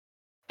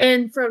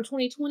 And from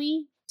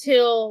 2020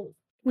 till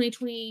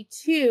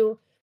 2022,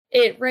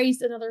 it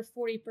raised another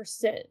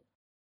 40%.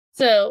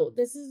 So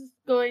this is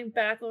going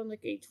back on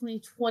like a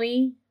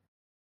 2020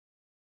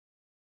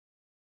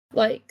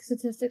 like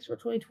statistics for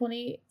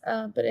 2020,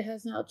 but it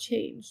has now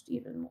changed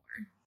even more.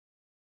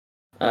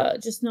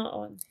 Just not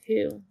on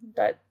WHO,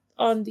 but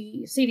on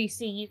the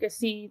CDC, you can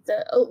see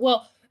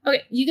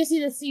you can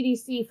see the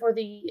CDC for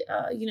the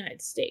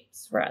United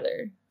States,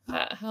 rather,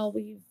 how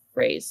we've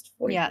raised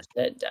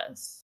 40%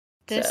 deaths.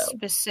 This So,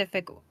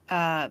 specific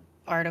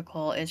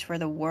article is for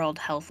the World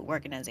Health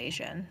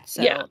Organization.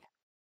 So, yeah,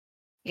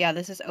 yeah,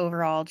 this is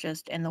overall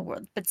just in the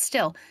world. But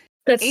still,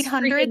 that's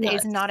 800 freaking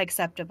is nuts. not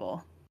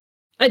acceptable.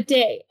 A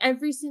day,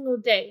 every single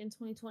day in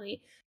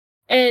 2020.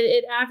 And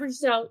it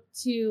averaged out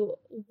to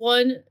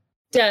 1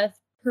 death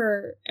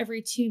per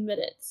every 2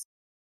 minutes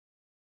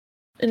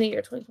in the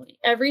year 2020.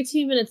 Every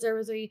 2 minutes, there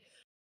was a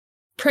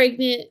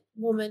pregnant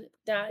woman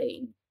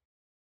dying.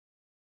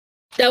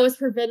 That was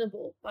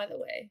preventable, by the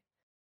way.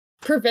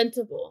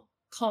 Preventable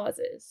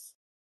causes.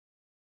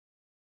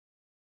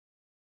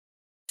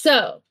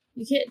 So,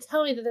 you can't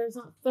tell me that there's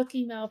not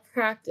fucking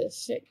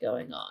malpractice shit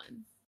going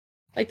on.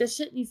 Like, this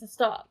shit needs to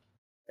stop.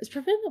 It's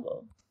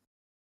preventable.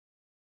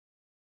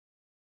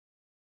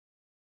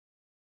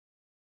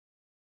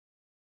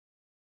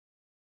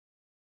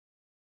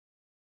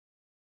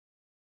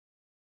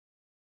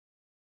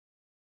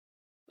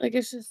 Like,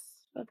 it's just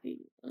fucking...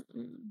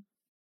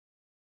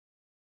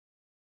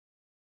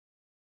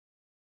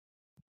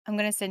 I'm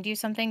going to send you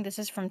something. This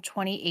is from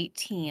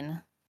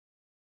 2018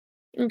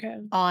 Okay.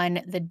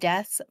 on the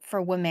deaths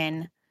for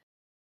women,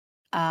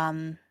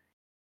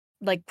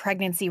 like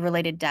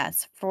pregnancy-related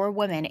deaths for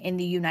women in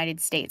the United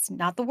States.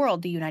 Not the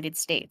world, the United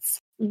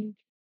States. Mhm.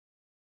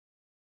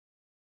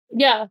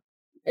 Yeah,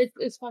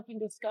 it's fucking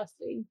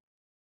disgusting.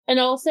 And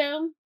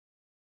also,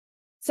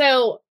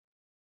 so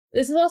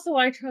this is also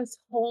why I trust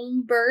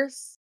home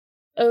births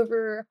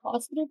over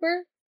hospital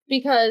birth,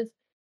 because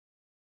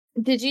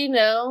did you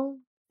know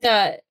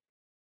that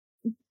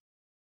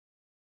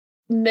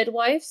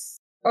midwives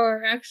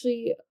are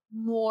actually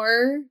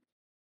more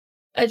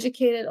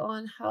educated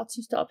on how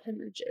to stop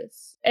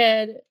hemorrhages?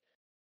 And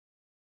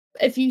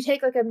if you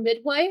take like a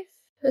midwife,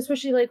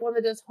 especially like one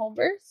that does home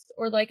births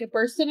or like a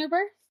birth center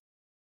birth,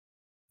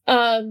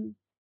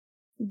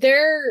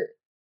 they're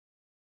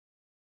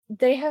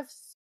they have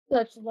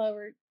such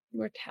lower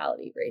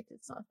mortality rates.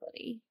 It's not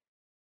funny.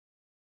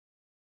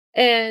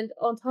 And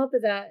on top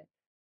of that,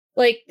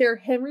 like their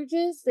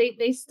hemorrhages,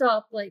 they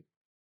stop like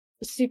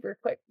super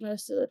quick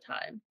most of the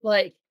time.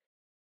 Like,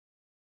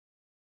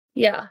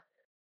 yeah.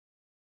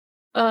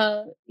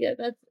 Yeah,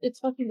 it's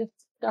fucking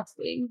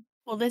disgusting.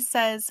 Well, this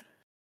says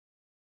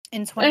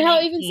in And how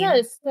it even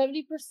 2019. says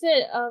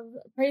 70% of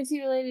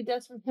pregnancy-related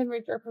deaths from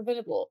hemorrhage are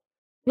preventable.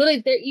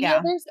 Really,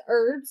 Yeah. there's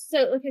herbs.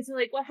 So, okay, so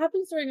like what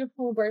happens during a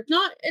home birth?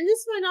 And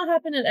this might not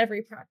happen in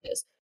every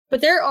practice,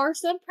 but there are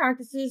some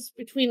practices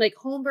between like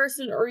home births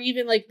or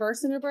even like birth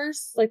center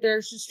births. Like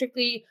there's just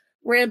strictly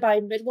ran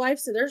by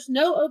midwives. So there's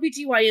no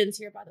OBGYNs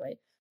here, by the way.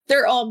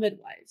 They're all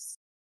midwives.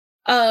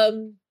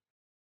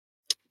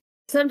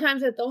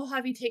 Sometimes they'll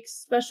have you take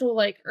special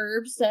like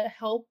herbs that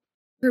help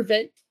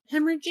prevent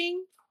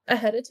hemorrhaging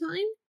ahead of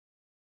time.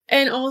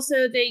 And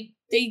also they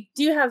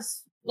do have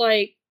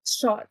like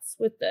shots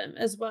with them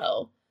as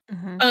well.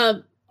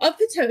 Of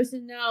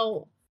Pitocin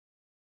now,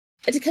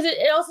 because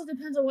it also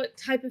depends on what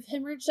type of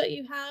hemorrhage that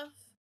you have.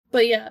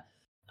 But yeah,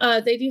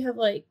 they do have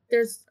like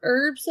there's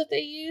herbs that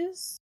they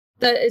use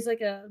that is like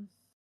not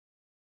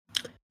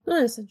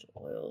an essential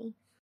oil,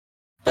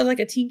 but like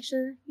a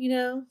tincture, you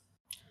know.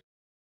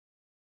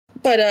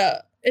 But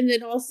and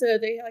then also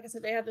they, like I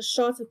said, they have the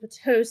shots of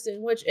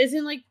Pitocin, which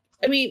isn't like,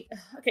 I mean,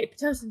 okay,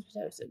 Pitocin's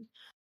Pitocin,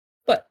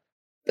 but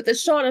the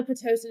shot of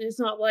Pitocin is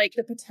not like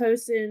the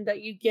Pitocin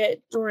that you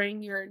get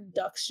during your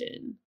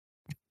induction.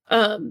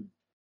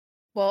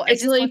 Well,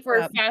 it's really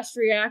for fast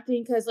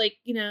reacting because, like,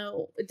 you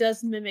know, it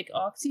does mimic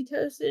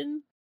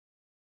oxytocin.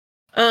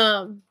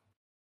 But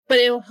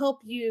it'll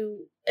help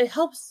you. It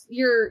helps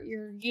your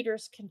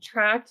uterus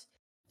contract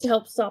to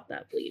help stop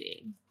that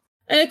bleeding.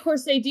 And of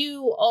course, they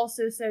do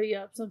also sew you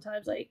up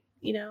sometimes, like,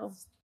 you know.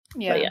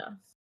 Yeah. But yeah.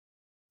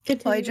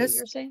 Continue what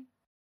you were saying.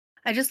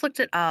 I just looked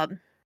it up,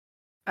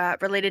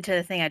 related to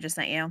the thing I just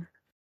sent you.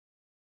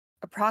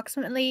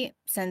 Approximately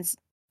since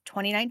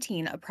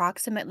 2019,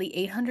 approximately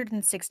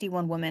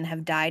 861 women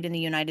have died in the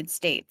United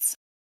States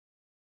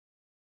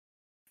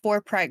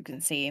for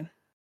pregnancy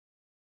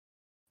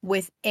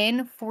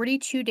within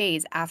 42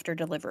 days after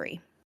delivery.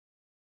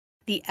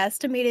 The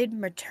estimated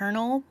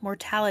maternal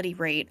mortality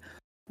rate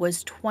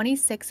was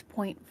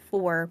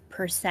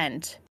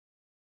 26.4%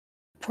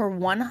 per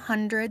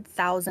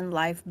 100,000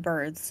 live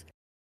births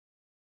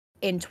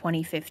in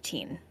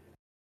 2015.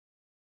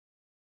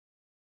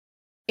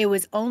 It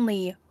was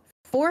only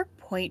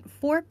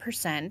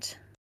 4.4%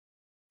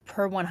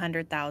 per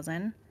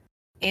 100,000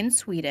 in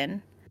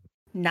Sweden,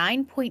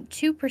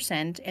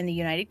 9.2% in the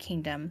United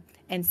Kingdom,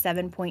 and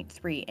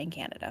 7.3% in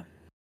Canada.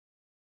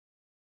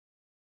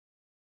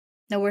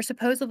 Now, we're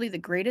supposedly the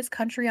greatest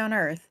country on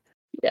earth.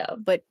 Yeah.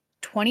 But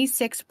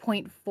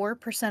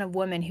 26.4% of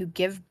women who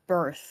give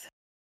birth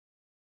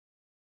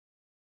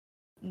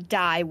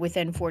die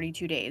within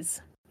 42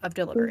 days of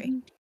delivery. Mm-hmm.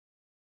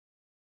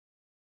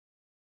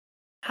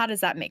 How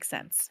does that make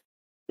sense?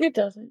 It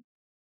doesn't.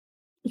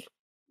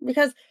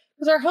 Because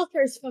our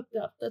healthcare is fucked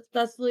up.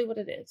 That's really what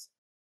it is.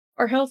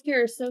 Our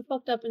healthcare is so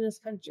fucked up in this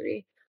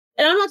country.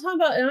 And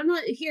I'm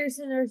not here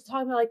sitting there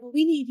talking about like, well,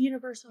 we need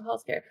universal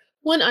healthcare.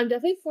 One, I'm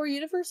definitely for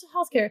universal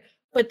healthcare,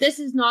 but this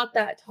is not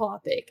that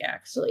topic,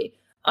 actually.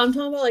 I'm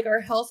talking about like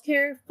our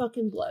healthcare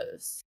fucking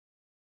blows.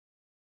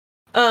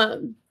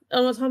 I'm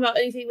not talking about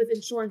anything with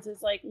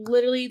insurances. Like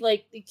literally,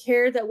 like the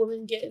care that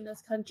women get in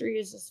this country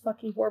is just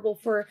fucking horrible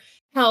for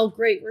how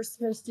great we're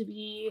supposed to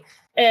be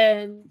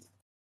and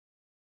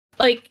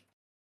like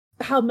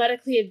how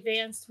medically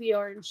advanced we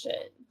are and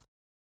shit.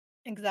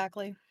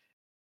 Exactly.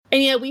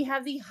 And yet we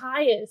have the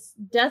highest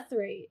death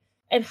rate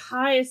and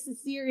highest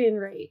cesarean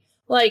rate.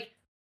 Like,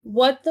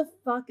 what the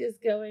fuck is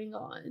going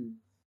on?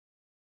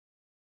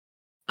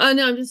 I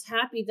know, I'm just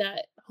happy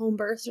that home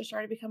births are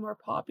starting to become more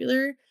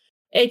popular.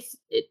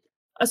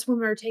 Us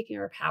women are taking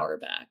our power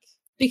back.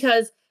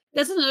 Because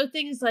that's another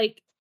thing is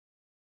like,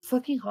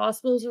 fucking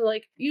hospitals are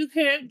like, you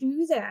can't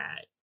do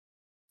that.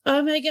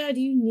 Oh my god,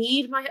 you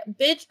need my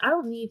bitch? I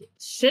don't need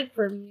shit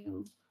from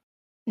you.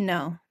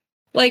 No.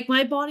 Like,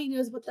 my body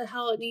knows what the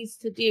hell it needs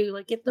to do.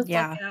 Like, get the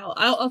Yeah. fuck out.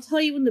 I'll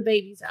tell you when the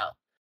baby's out.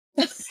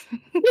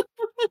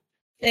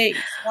 Thanks.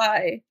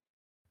 Bye.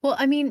 Well,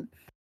 I mean,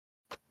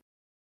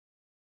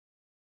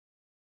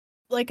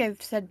 like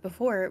I've said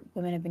before,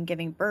 women have been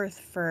giving birth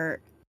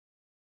for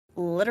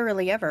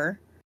literally ever.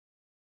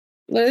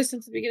 Literally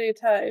since the beginning of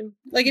time.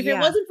 Like, if it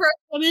Yeah. wasn't for us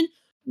women,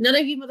 none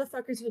of you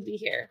motherfuckers would be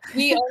here.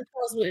 We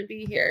ourselves wouldn't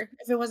be here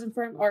if it wasn't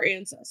for our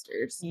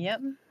ancestors. Yep.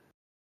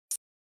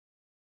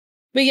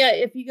 But yeah,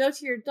 if you go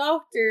to your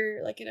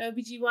doctor, like an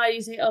OBGYN,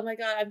 you say, oh my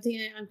god,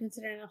 I'm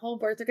considering a home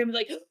birth, they're gonna be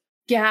like,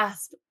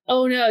 gasp.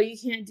 Oh no, you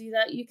can't do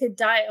that. You could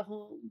die at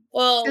home.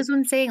 Well, That's what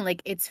I'm saying.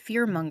 Like, it's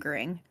fear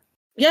mongering.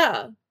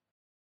 yeah.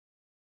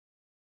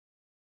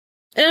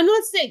 And I'm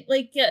not saying,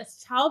 like,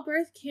 yes,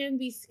 childbirth can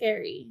be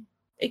scary.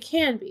 It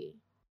can be.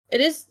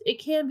 It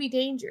can be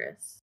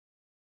dangerous.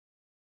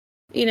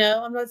 You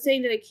know, I'm not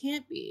saying that it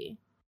can't be.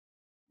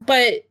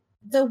 But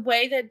the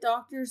way that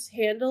doctors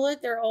handle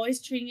it, they're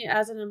always treating it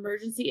as an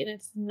emergency, and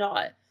it's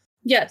not.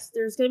 Yes,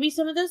 there's going to be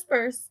some of those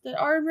births that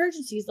are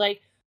emergencies,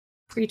 like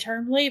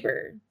preterm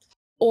labor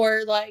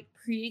or like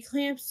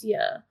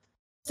preeclampsia,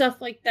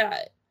 stuff like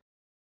that.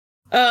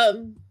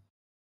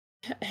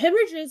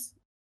 Hemorrhages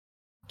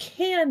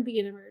can be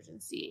an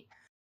emergency.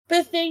 But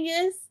the thing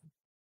is,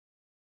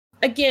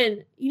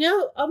 again, you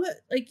know how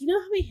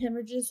many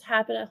hemorrhages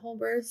happen at home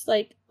births?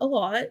 Like a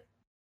lot.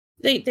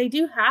 They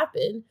do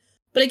happen.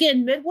 But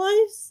again,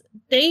 midwives,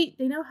 they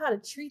know how to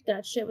treat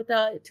that shit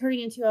without it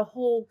turning into a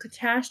whole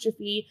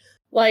catastrophe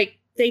like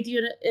they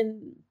do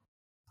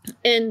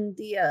in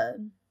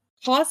the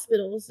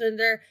hospitals, and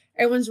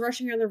everyone's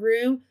rushing around the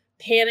room,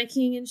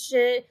 panicking and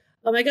shit.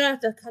 Oh my god, I have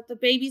to cut the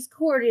baby's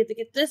cord, you have to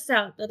get this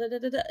out, da, da, da,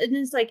 da, da. And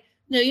it's like,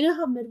 no, you know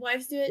how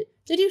midwives do it?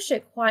 They do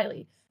shit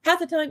quietly. Half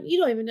the time you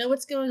don't even know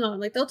what's going on.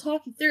 Like, they'll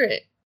talk you through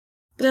it.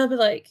 But they'll be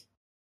like,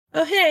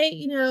 oh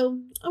hey,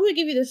 I'm gonna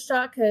give you this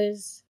shot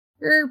because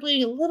you're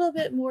bleeding a little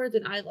bit more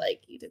than I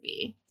like you to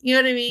be. You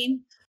know what I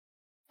mean?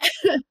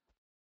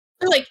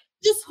 They're like,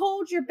 just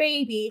hold your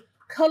baby,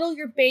 cuddle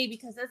your baby,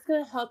 because that's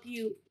gonna help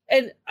you.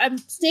 And I'm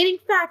stating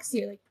facts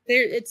here. Like,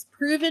 it's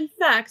proven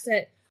facts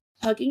that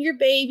hugging your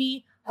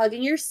baby,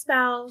 hugging your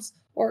spouse,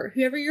 or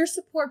whoever your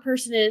support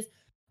person is,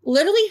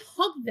 literally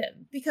hug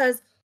them,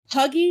 because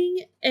hugging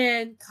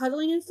and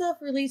cuddling and stuff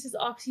releases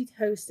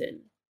oxytocin.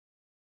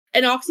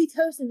 And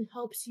oxytocin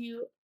helps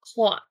you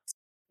clot,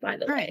 by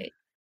the way.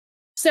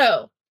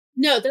 So,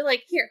 no, they're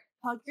like, here,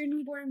 hug your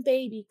newborn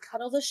baby,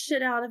 cuddle the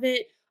shit out of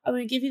it. I'm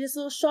going to give you this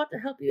little shot to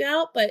help you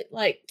out, but,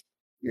 like,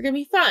 you're going to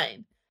be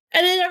fine.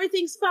 And then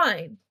everything's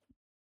fine.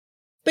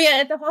 But yeah,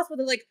 at the hospital,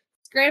 they're like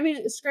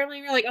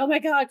scrambling around, like, oh my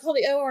god, call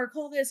the OR,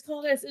 call this.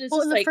 And it's Well,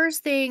 just and the like,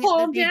 first thing that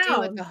calm they do at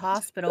down. the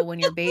hospital when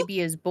your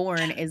baby is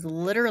born is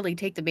literally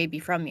take the baby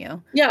from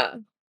you. Yeah.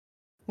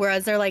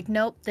 Whereas they're like,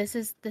 nope, this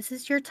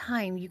is your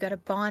time. You got to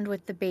bond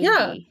with the baby.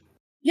 Yeah.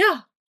 Yeah.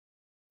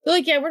 They're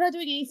like, yeah, we're not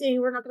doing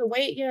anything. We're not going to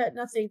wait yet.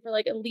 Nothing for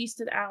like at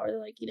least an hour. They're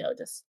like,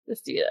 just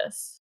do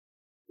this.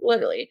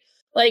 Literally.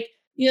 Like,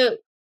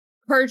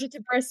 purge it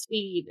to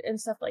breastfeed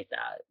and stuff like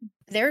that.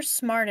 They're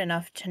smart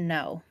enough to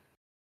know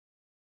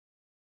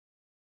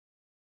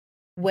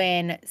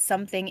when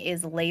something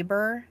is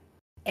labor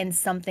and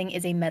something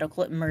is a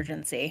medical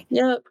emergency.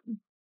 Yep.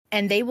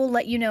 And they will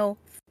let you know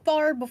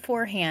far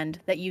beforehand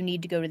that you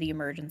need to go to the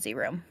emergency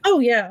room. Oh,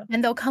 yeah.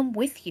 And they'll come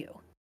with you.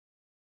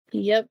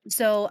 Yep.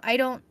 So I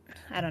don't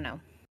know.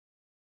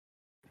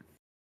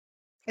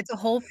 It's a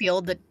whole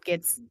field that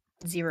gets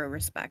zero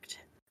respect.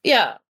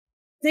 Yeah.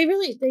 They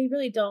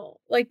really don't.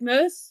 Like,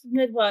 most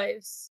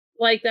midwives,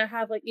 like, that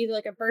have like either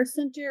like a birth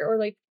center or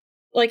like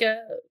a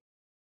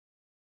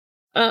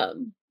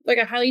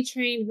highly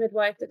trained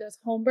midwife that does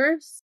home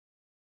births.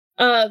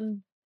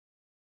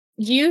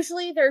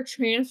 Usually their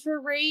transfer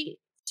rate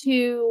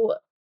to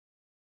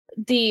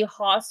the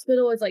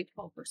hospital is like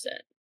 12%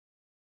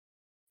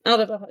 out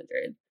of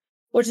 100,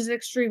 which is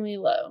extremely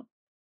low.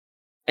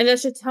 And that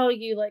should tell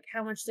you like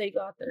how much they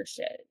got their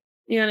shit.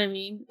 You know what I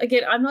mean?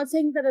 Again, I'm not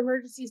saying that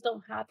emergencies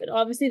don't happen.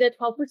 Obviously, that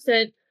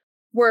 12%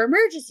 were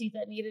emergencies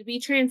that needed to be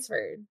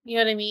transferred. You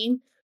know what I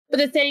mean? But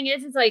the thing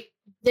is, it's like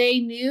they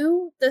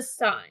knew the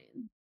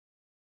sign.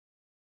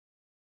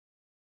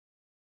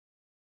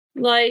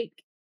 Like,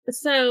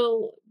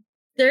 so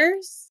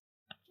there's,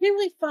 I can't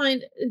really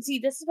find, and see,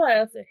 this is what I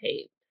also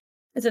hate,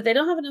 is that they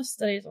don't have enough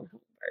studies on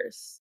home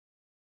births.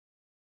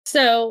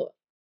 So,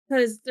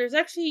 because there's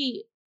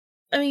actually,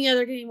 I mean, yeah,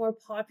 they're getting more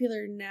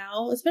popular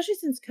now, especially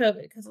since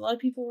COVID, because a lot of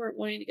people weren't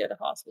wanting to go to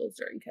hospitals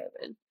during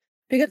COVID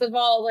because of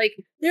all like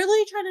they're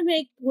really trying to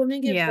make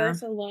women give Yeah.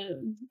 birth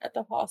alone at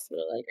the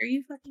hospital. Like, are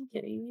you fucking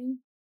kidding me?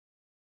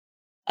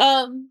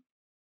 Um,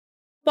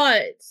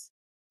 but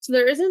so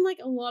there isn't like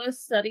a lot of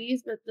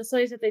studies, but the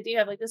studies that they do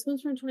have, like this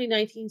one's from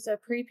 2019, so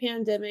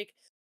pre-pandemic,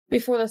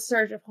 before the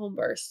surge of home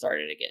births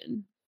started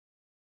again.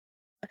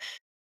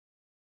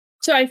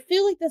 So I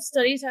feel like the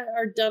studies that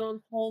are done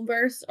on home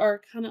births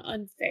are kind of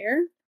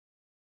unfair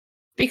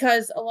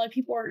because a lot of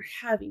people aren't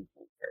having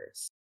home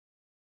births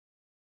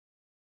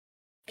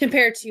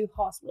compared to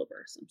hospital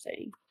births. I'm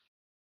saying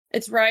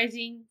it's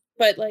rising,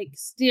 but like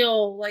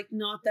still like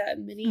not that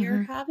many are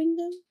Mhm. having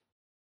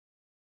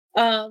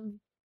them.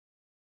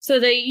 So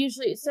they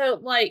usually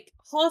like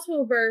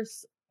hospital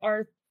births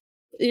are,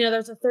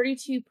 there's a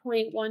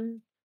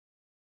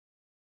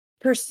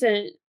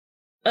 32.1%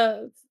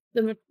 of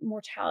the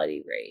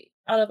mortality rate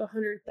out of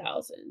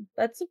 100,000.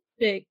 That's a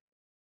big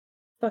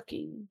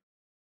fucking,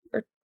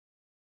 or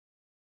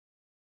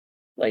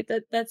like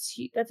that's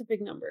a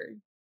big number.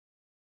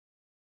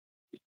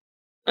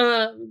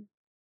 Um,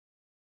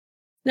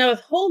 Now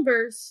with home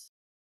births,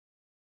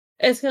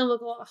 it's gonna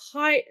look a lot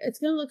high. It's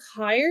gonna look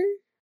higher,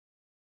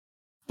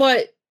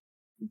 but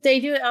they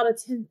do it out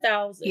of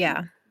 10,000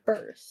 Yeah.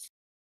 births.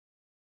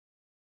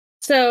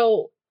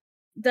 So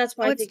that's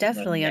why Oh, I it's think it's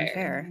definitely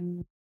unfair.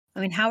 unfair. I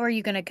mean, how are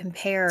you gonna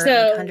compare,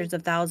 like, So hundreds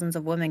of thousands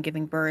of women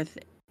giving birth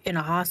in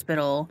a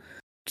hospital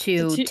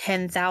to to two,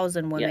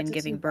 10,000 yeah, women to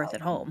giving birth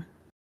at 2,000. home?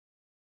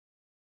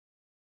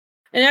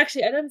 And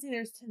actually, I don't think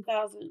there's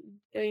 10,000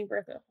 giving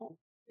birth at home.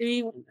 Give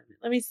me 1 minute.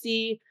 Let me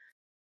see.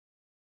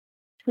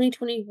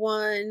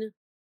 2021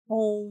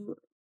 home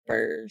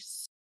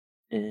births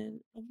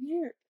in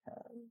America.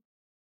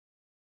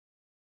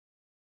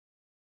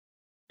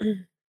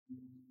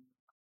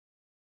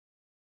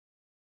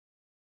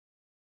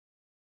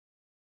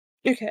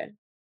 Okay.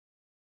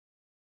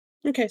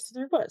 Okay, so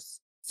there was.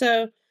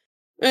 So,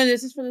 and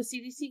this is from the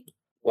CDC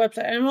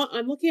website.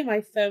 I'm looking at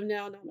my phone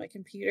now, not my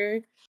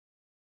computer.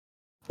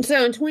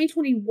 So in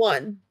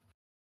 2021,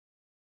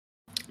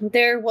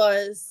 there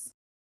was,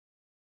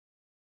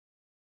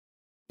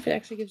 if it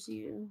actually gives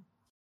you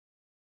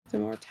the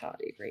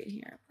mortality rate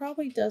here, it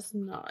probably does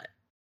not.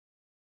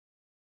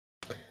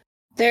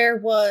 There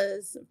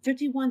was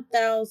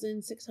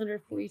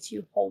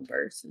 51,642 home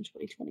births in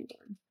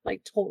 2021,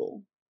 like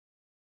total.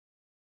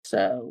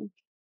 So,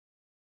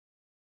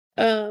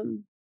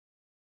 um,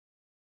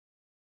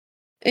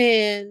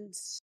 and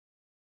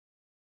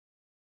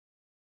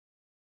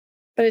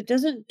but it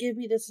doesn't give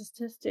me the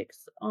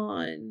statistics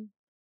on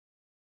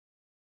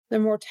the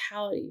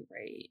mortality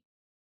rate.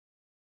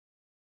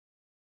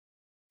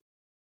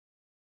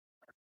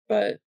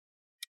 But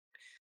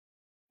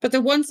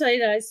the one study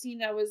that I seen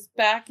that was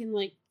back in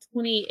like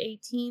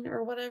 2018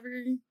 or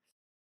whatever,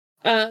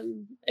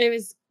 it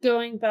was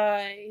going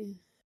by,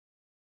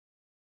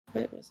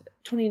 what was it?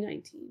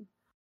 2019.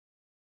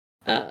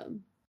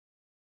 Um,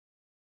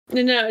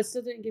 no, it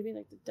still didn't give me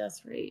like the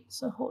death rate.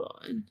 So hold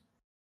on.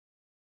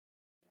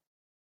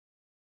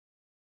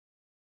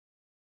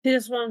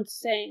 That's what I'm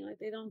saying. Like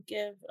they don't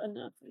give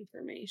enough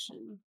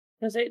information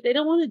because they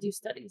don't want to do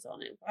studies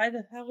on it. Why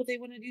the hell would they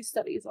want to do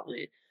studies on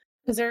it?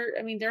 Because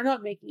they're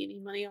not making any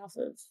money off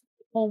of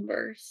home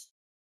births.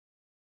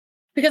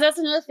 Because that's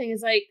another thing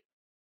is like,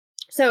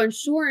 so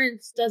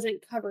insurance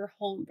doesn't cover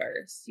home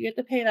births. You have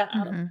to pay that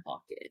out of Mhm.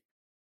 pocket.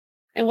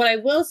 And what I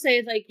will say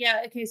is like,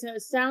 yeah, okay, so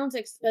it sounds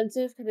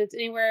expensive because it's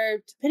anywhere,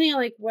 depending on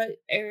like what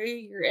area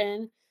you're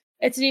in,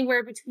 it's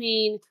anywhere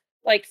between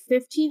like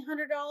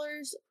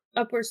 $1,500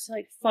 upwards to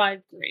like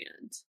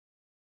 $5,000.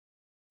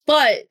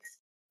 But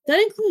that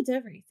includes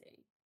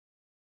everything.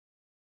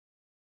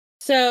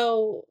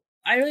 So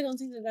I really don't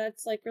think that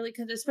that's like really,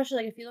 because especially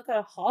like if you look at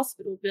a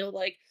hospital bill,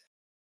 like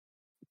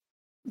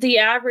the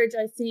average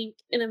I think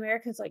in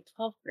America is like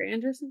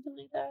 12,000 or something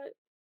like that.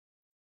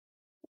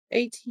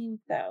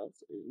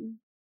 18,000.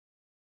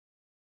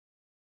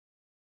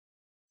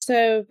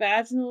 So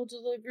vaginal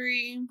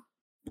delivery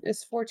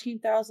is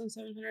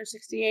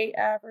 14,768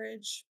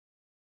 average.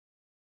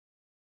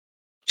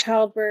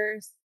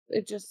 Childbirth,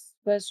 it just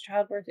was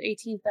childbirth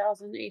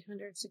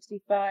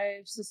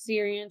 18,865.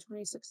 Cesarean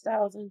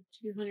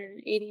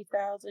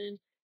 26,280,000.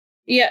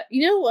 Yeah,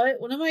 you know what?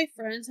 One of my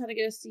friends had to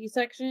get a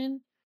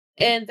C-section,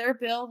 and their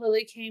bill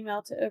really came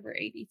out to over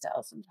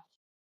 80,000.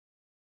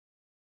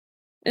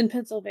 in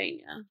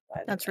Pennsylvania,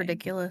 by the That's way.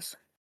 ridiculous.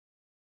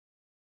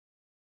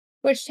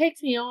 Which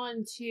takes me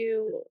on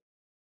to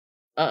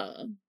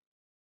uh,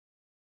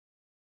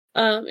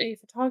 a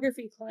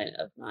photography client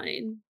of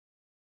mine,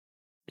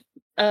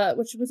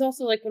 which was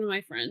also like one of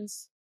my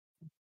friends.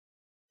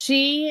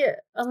 She,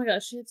 oh my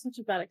gosh, she had such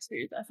a bad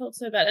experience. I felt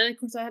so bad, and of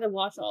course, I had to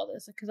watch all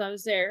this because I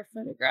was there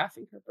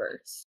photographing her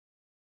birth.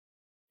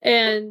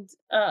 And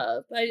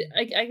I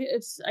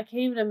can't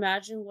even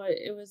imagine what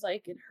it was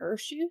like in her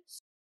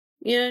shoes.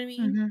 You know what I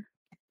mean?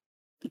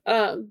 Mhm.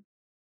 Um,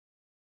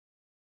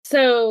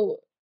 so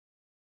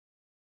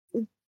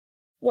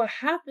what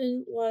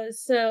happened was,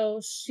 so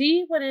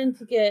she went in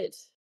to get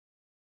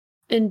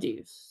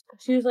induced.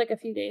 She was like a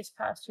few days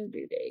past her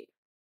due date.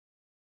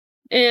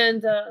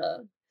 And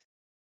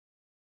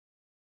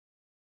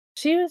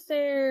she was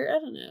there, I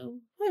don't know,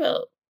 probably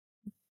about,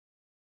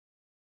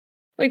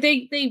 like,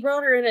 they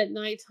brought her in at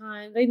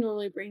nighttime. They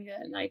normally bring it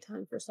at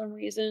nighttime for some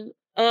reason.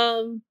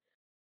 Started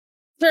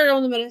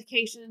on the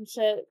medication and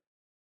shit.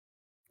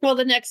 Well,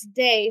 the next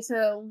day,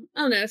 so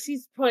I don't know,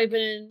 she's probably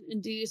been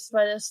induced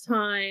by this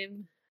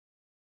time,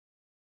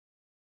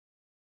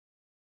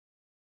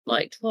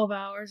 like 12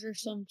 hours or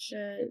some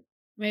shit.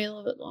 Maybe a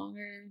little bit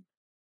longer.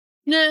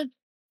 Nah,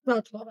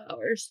 about 12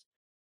 hours.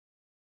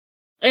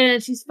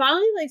 And she's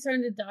finally like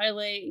starting to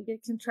dilate and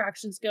get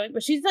contractions going,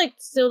 but she's like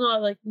still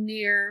not like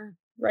near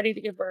ready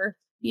to give birth.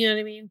 You know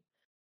what I mean?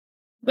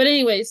 But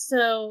anyways,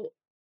 so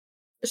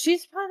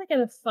she's probably like at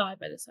a 5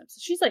 by this time. So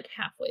she's like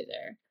halfway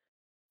there.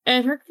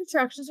 And her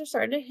contractions are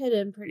starting to hit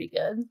in pretty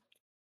good.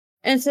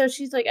 And so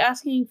she's like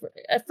asking for,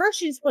 at first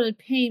she just wanted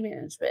pain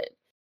management,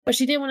 but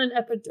she didn't want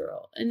an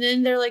epidural. And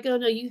then they're like, oh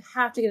no, you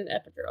have to get an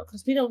epidural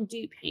because we don't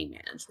do pain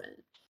management.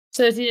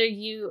 So it's either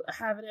you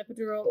have an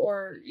epidural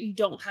or you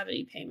don't have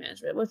any pain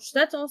management, which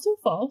that's also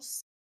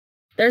false.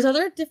 There's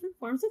other different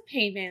forms of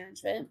pain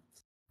management.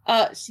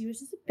 She was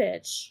just a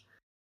bitch.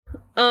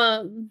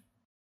 Of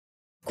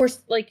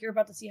course, like you're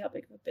about to see how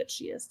big of a bitch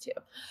she is too.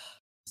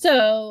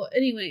 So,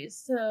 anyways,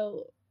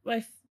 so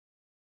my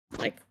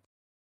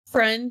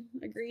friend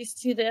agrees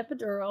to the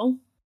epidural.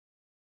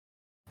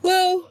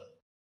 Well,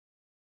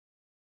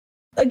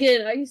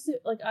 again, I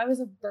was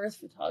a birth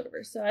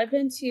photographer, so I've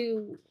been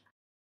to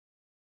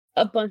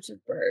a bunch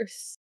of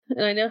births,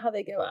 and I know how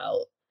they go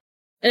out.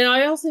 And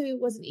I also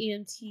was an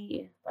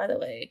EMT, by the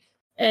way,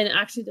 and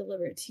actually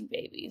delivered 2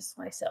 babies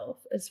myself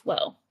as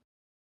well.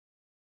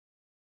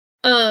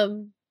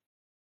 Um,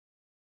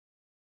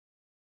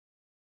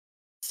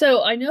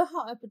 so I know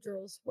how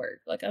epidurals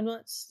work. Like, I'm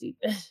not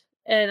stupid.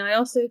 And I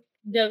also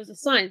know the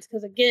science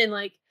because, again,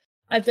 like,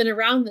 I've been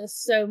around this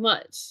so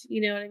much, you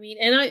know what I mean?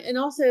 And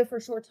also for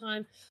a short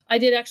time, I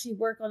did actually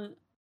work on a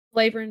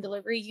labor and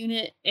delivery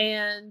unit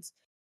and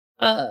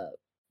uh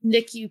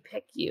NICU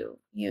PICU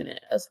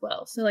unit as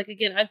well. So like,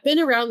 again, I've been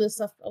around this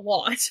stuff a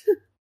lot.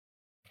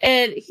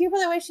 And here, by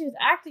the way she was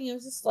acting, it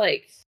was just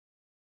like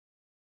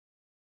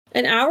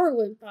an hour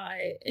went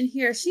by, and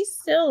here she's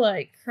still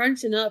like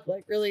crunching up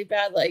like really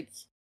bad, like,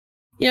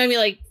 you know what I mean,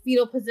 like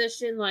fetal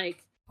position,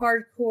 like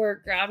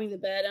hardcore grabbing the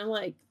bed. I'm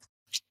like,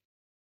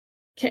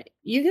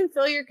 you can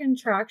feel your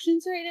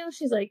contractions right now?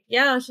 She's like,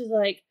 yeah. She's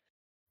like,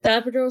 the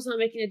epidural's not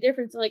making a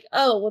difference. I'm like,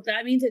 oh, well,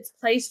 that means it's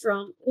placed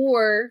wrong,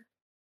 or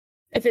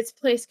if it's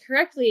placed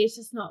correctly, it's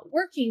just not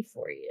working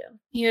for you.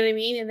 You know what I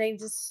mean? And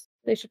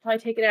they should probably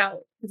take it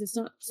out because it's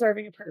not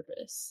serving a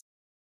purpose.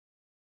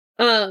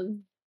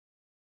 Um,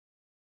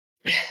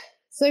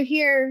 so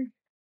here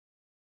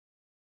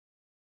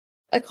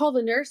I called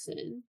the nurse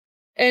in,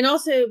 and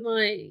also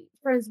my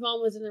friend's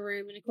mom was in the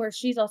room, and of course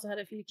she's also had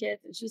a few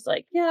kids, and she's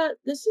like, yeah,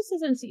 this just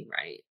doesn't seem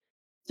right.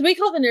 So we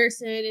called the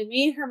nurse in, and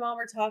me and her mom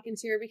were talking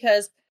to her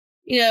because,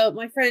 you know,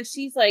 my friend,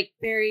 she's like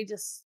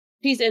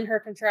she's in her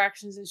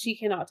contractions and she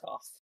cannot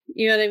talk.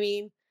 You know what I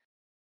mean?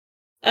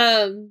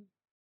 Um,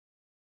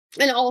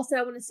 and also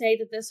I want to say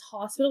that this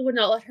hospital would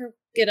not let her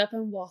get up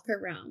and walk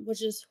around,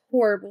 which is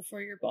horrible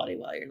for your body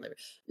while you're in labor.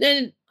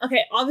 Then,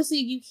 okay, obviously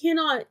you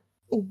cannot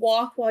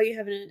walk while you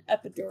have an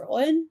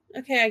epidural in.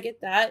 Okay, I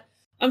get that.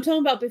 I'm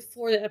talking about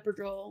before the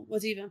epidural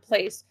was even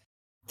placed.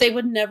 They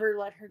would never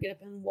let her get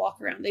up and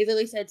walk around. They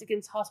literally said it's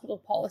against hospital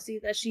policy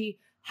that she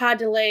had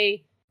to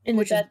lay in the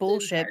Which is bed the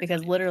bullshit entire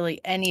because time. literally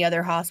any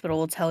other hospital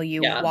will tell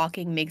you Yeah.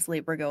 walking makes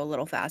labor go a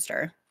little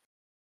faster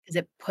because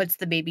it puts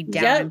the baby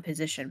down in Yep.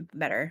 position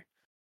better.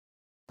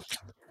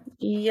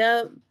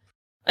 Yep.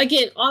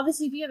 Again,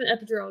 obviously, if you have an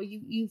epidural,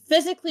 you You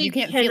physically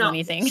can't feel cannot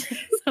anything. walk.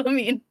 So, I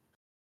mean,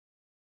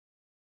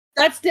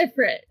 That's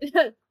different.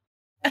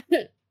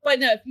 But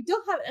no, if you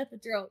don't have an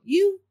epidural,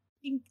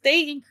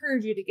 they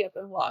encourage you to get up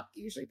and walk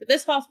usually. But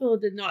this hospital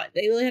did not.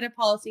 They really had a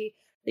policy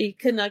that you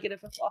could not get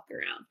up and walk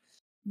around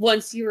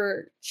once you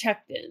were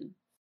checked in.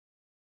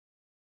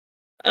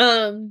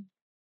 Um,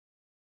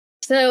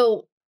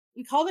 so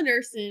we call the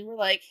nurse in. We're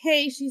like,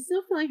 hey, she's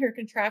still feeling her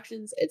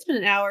contractions. It's been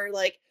an hour.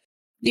 Like,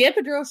 the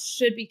epidural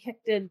should be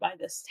kicked in by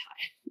this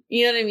time.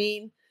 You know what I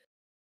mean?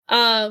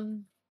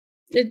 Um,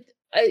 it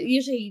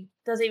usually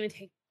doesn't even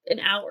take an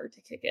hour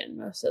to kick in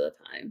most of the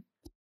time.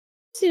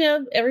 you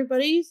know,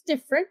 everybody's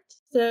different,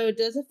 so it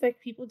does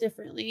affect people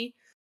differently.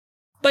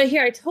 But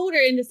here I told her,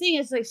 and the thing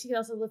is, like, she can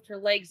also lift her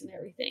legs and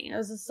everything. I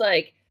was just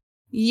like,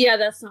 yeah,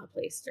 that's not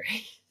placed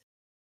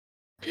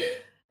right.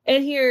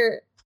 And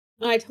here,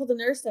 I told the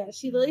nurse that.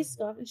 She literally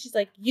scoffed, and she's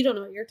like, you don't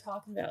know what you're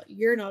talking about.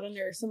 You're not a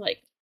nurse. I'm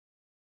like,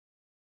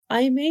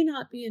 I may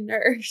not be a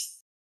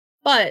nurse,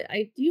 but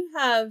I do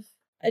have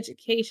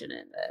education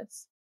in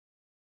this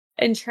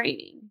and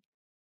training.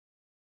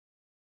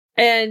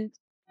 And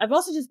I've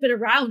also just been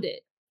around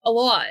it a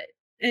lot.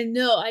 And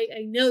no, I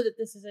know that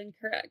this is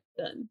incorrectly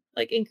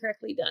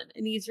done.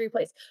 It needs to be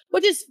replaced.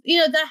 Which is, you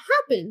know, that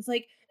happens.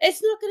 Like,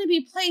 it's not going to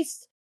be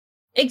placed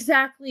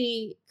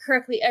exactly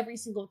correctly every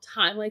single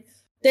time. Like,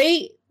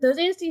 those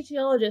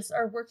anesthesiologists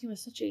are working with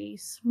such a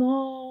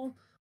small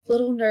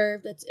little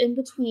nerve that's in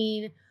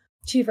between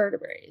two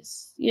vertebrae.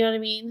 You know what I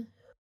mean?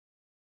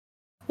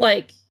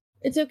 Like,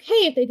 it's okay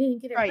if they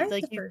didn't get it right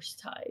like the first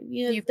time.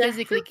 You know, you that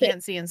physically happens.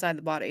 can't see inside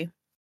the body.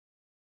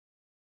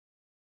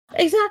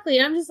 Exactly.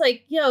 I'm just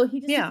like, yo, he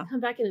just needs Yeah. to come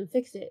back in and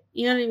fix it.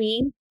 You know what I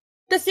mean?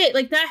 That's it.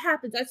 Like, that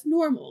happens. That's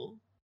normal.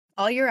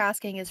 All you're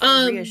asking is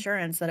for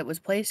reassurance that it was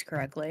placed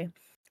correctly,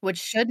 which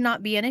should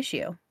not be an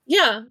issue.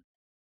 Yeah.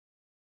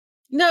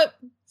 Nope.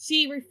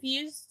 She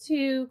refused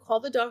to call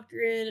the doctor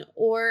in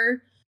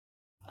or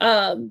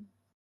the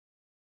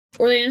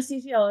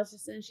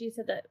anesthesiologist, and she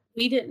said that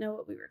we didn't know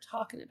what we were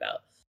talking about.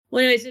 Well,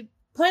 anyways, it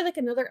probably like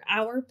another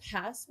hour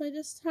passed by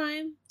this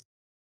time,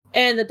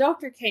 and the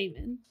doctor came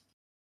in.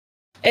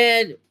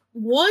 And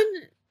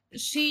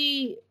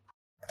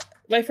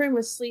my friend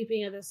was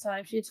sleeping at this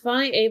time. She was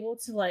finally able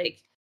to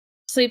like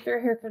sleep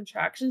through her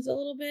contractions a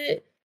little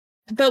bit,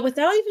 but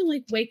without even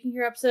like waking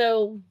her up.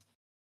 So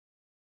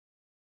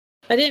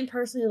I didn't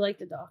personally like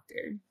the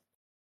doctor,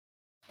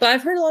 but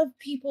I've heard a lot of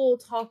people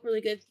talk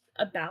really good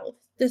about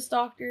this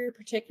doctor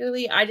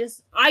particularly. I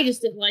just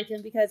didn't like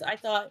him because I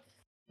thought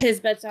his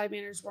bedside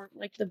manners weren't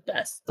like the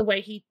best, the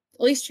way he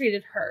at least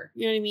treated her.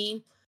 You know what I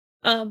mean?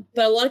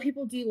 But a lot of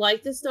people do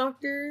like this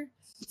doctor.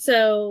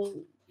 So,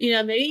 you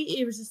know, maybe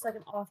it was just like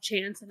an off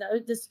chance and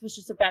that this was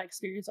just a bad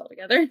experience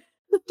altogether.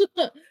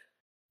 But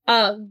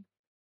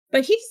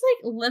he just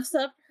like lifts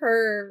up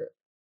her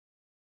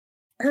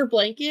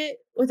blanket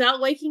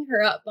without waking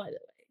her up, by the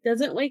way.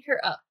 Doesn't wake her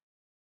up.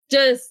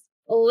 Just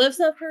lifts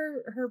up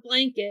her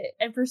blanket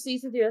and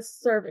proceeds to do a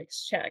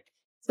cervix check.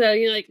 So,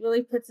 you know, like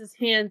really puts his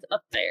hands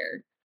up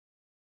there.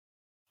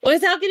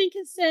 Without getting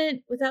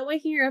consent, without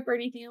waking her up or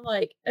anything. I'm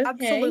like, okay.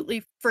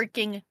 Absolutely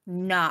freaking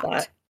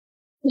not.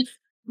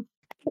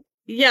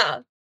 Yeah.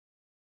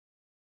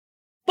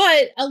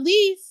 But at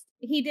least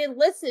he did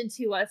listen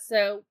to us.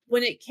 So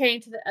when it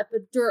came to the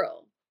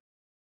epidural,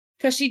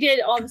 because she did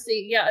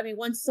obviously, yeah. I mean,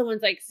 once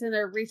someone's like sitting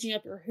there reaching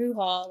up your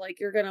hoo-ha, like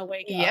you're gonna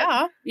wake up.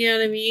 Yeah. You know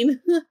what I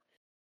mean?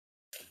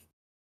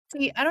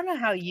 See, I don't know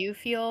how you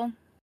feel,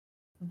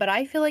 but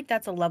I feel like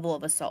that's a level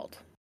of assault.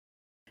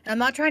 I'm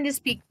not trying to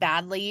speak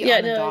badly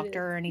on the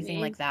doctor or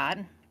anything like that.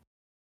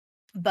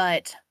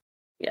 But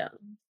yeah,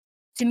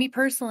 to me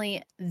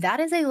personally, that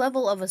is a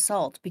level of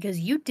assault because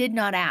you did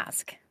not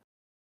ask.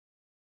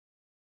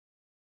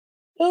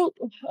 Oh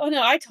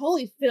no, I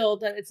totally feel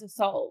that it's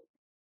assault.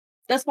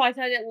 That's why I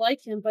thought I didn't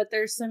like him, but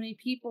there's so many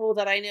people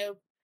that I know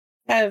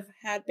have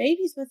had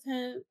babies with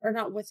him, or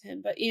not with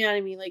him, but you know what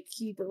I mean? Like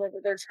he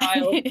delivered their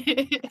child.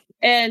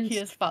 And he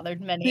has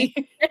fathered many.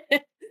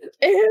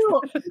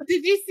 Ew.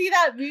 Did you see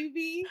that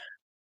movie?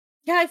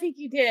 Yeah, I think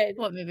you did.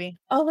 What movie?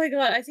 Oh my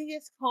god, I think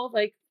it's called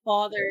like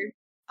Father.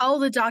 Oh,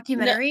 the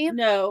documentary?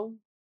 No.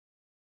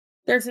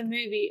 There's a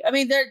movie. I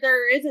mean,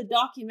 there is a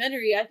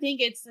documentary. I think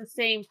it's the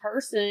same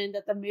person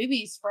that the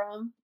movie's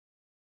from.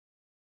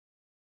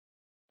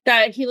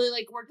 That he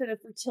like worked at a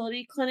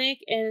fertility clinic,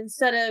 and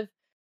instead of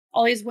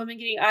all these women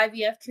getting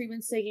IVF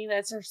treatments thinking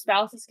that's their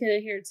spouse's kid,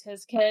 and here it's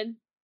his kid.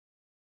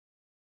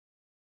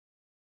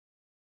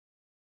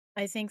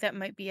 I think that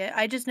might be it.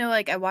 I just know,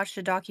 like, I watched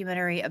a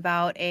documentary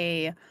about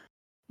a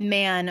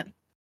man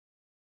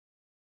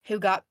who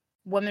got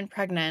women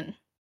pregnant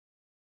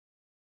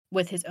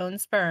with his own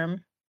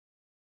sperm.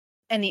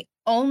 And the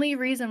only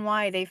reason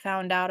why they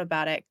found out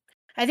about it,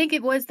 I think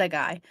it was the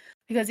guy,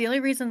 because the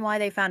only reason why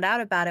they found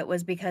out about it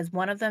was because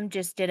one of them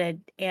just did a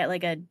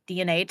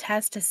DNA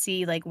test to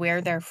see like where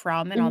they're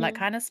from and all that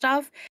kind of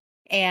stuff.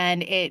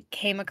 And it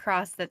came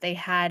across that they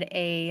had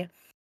a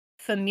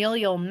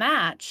familial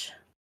match.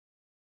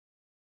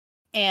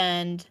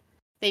 And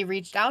they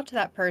reached out to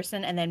that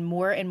person, and then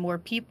more and more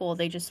people,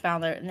 they just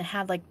found it, and they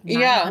had like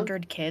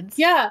 900 kids.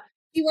 Yeah.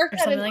 He worked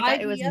at something like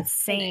that. It was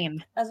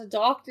insane. As a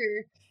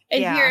doctor.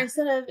 And here,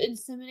 instead of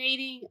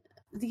inseminating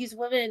these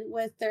women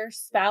with their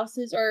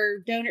spouses or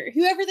donor,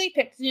 whoever they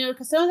picked, you know,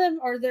 because some of them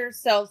are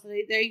themselves.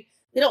 They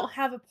don't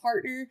have a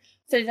partner,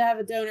 so they have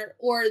a donor,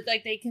 or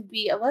like they could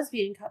be a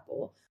lesbian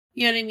couple.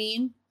 You know what I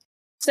mean?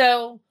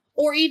 So,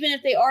 or even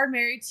if they are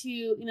married to,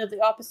 you know,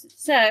 the opposite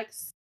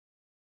sex,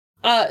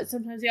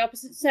 sometimes the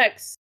opposite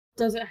sex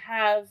doesn't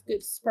have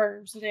good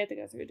sperm, so they have to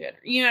go through a donor.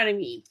 You know what I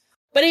mean?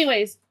 But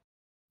anyways,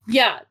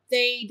 yeah,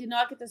 they did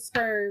not get the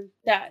sperm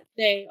that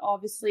they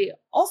obviously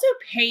also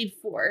paid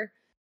for.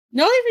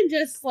 not even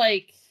just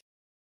like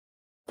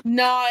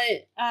not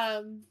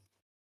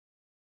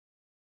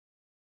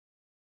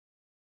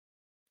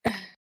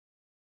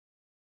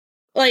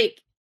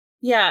like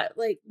yeah,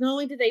 like not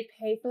only did they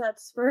pay for that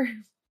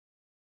sperm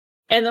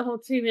and the whole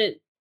treatment,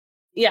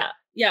 yeah,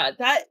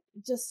 that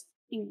just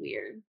fucking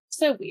weird.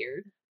 So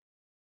weird.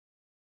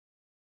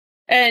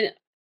 And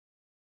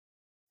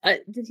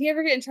did he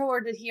ever get in trouble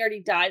or did he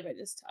already die by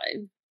this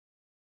time?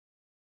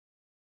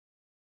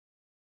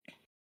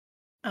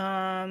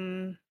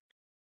 Um,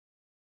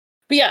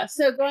 But yeah,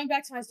 so going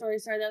back to my story,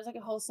 sorry, that was like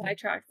a whole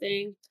sidetrack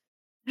thing.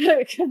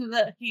 Because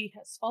he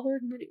has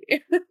fathered many.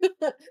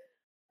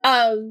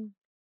 um,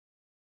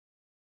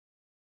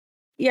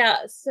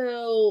 yeah,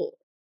 so,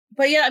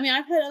 but yeah, I mean,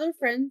 I've had other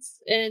friends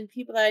and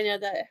people that I know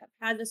that have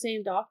had the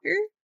same doctor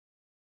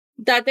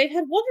that they've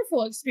had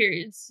wonderful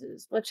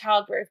experiences with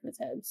childbirth with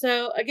him.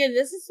 So again,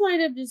 this is might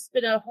have just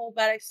been a whole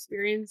bad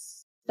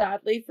experience,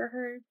 sadly for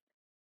her.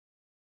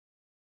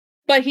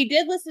 But he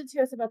did listen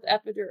to us about the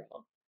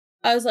epidural.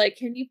 I was like,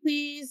 can you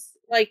please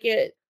like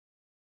get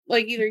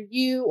like either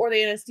you or the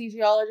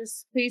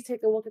anesthesiologist please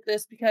take a look at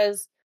this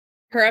because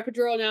her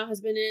epidural now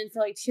has been in for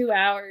like 2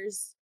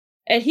 hours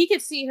and he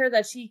could see her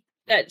that she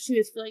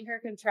was feeling her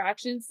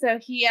contractions. So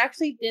he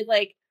actually did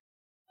like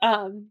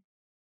um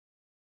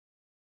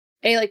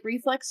a like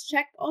reflex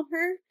check on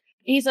her. And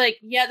he's like,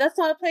 yeah, that's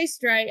not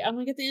placed right. I'm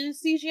gonna get the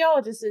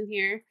anesthesiologist in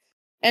here.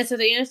 And so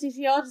the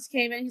anesthesiologist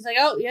came in. He's like,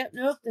 oh, yep,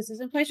 nope, this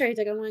isn't placed right. He's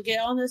like, I'm gonna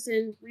get on this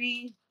and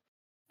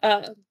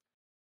uh,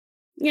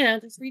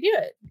 just redo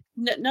it.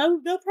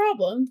 No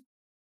problem.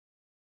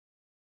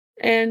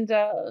 And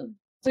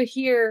so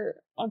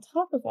here, on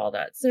top of all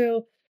that,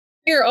 so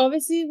here,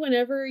 obviously,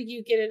 whenever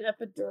you get an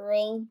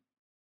epidural,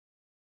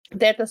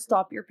 they have to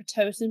stop your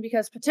pitocin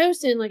because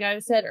pitocin, like I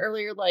said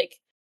earlier, like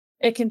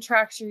it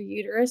contracts your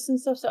uterus and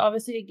stuff. So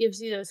obviously, it gives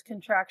you those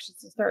contractions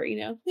to start,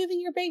 moving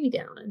your baby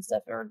down and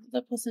stuff, or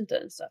the placenta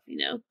and stuff.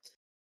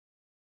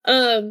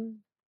 Um,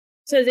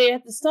 so they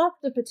have to stop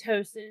the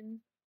pitocin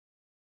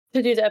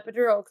to do the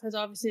epidural because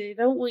obviously they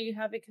don't want you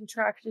having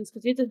contractions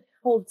because you have to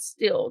hold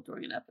still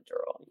during an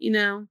epidural.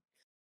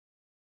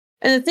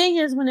 And the thing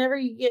is, whenever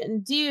you get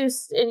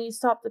induced and you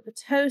stop the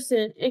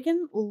pitocin, it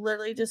can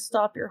literally just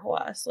stop your whole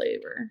ass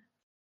labor.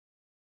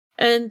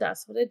 And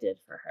that's what it did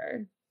for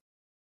her.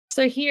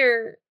 So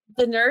here,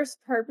 the nurse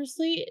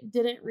purposely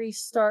didn't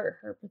restart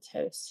her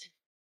pitocin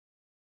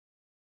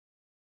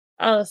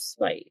out of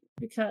spite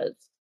because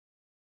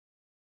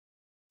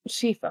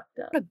she fucked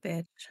up. what a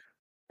bitch.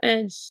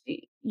 And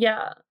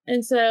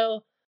And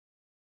so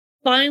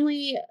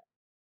finally,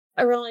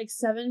 around like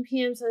 7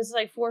 p.m., so this is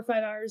like 4 or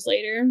 5 hours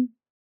later,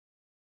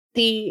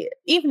 the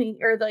evening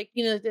or like,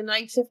 the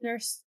night shift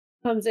nurse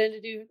comes in to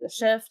do the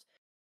shift.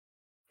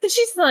 And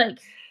she's like,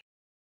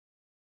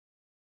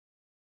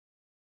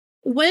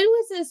 when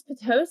was this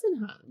Pitocin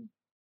hung?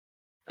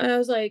 And I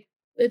was like,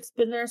 it's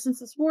been there since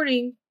this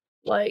morning.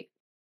 Like,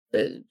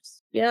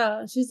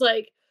 yeah. She's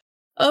like,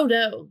 oh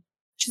no.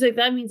 She's like,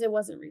 that means it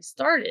wasn't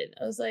restarted.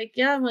 I was like,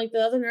 yeah. I'm like, the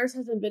other nurse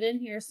hasn't been in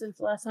here since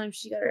the last time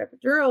she got her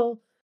epidural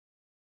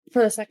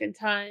for the second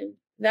time.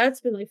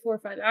 That's been like 4 or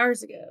 5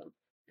 hours ago.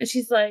 And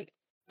she's like,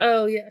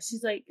 oh yeah.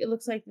 She's like, it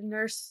looks like the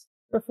nurse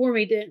before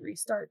me didn't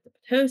restart the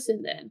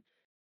Pitocin then.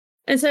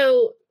 And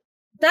so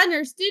that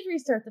nurse did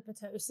restart the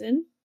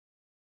Pitocin.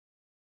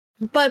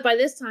 But by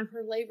this time,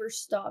 her labor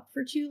stopped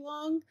for too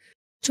long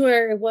to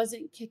where it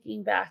wasn't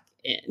kicking back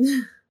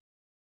in.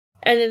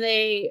 And then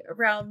they,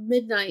 around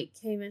midnight,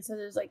 came in. So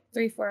there's like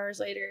 3-4 hours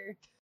later,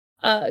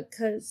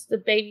 because the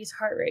baby's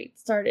heart rate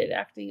started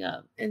acting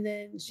up. And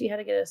then she had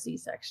to get a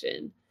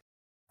C-section.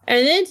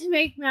 And then to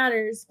make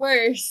matters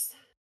worse,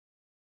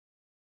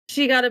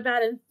 she got a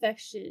bad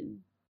infection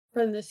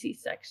from the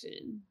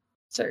C-section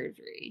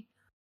surgery.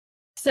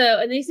 So,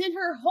 and they sent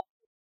her home.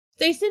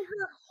 They sent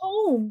her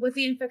home with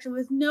the infection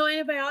with no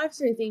antibiotics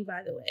or anything,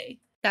 by the way.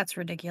 That's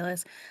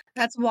ridiculous.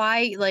 That's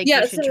why, like,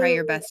 Yeah, you should try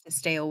your so best to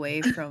stay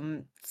away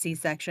from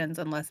C-sections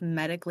unless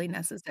medically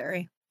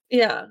necessary.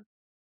 yeah.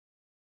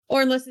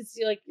 Or unless it's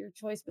like your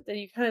choice, but then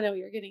you kind of know what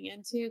you're getting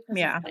into because you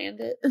Yeah. planned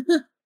it.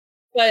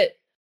 But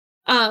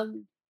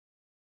um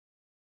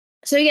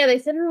so yeah, they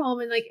sent her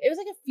home and like it was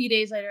like a few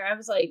days later, I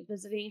was like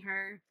visiting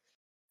her.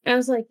 And I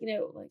was like,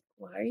 like,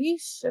 why are you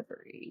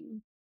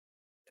shivering?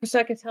 So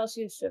I could tell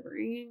she was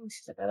shivering.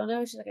 She's like, I don't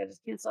know. She's like, I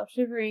just can't stop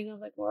shivering. I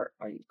was like, well,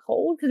 are you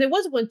cold? Because it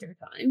was winter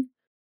time.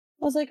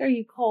 I was like, are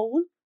you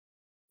cold?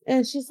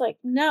 And she's like,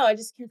 no, I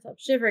just can't stop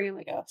shivering. I'm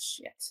like, oh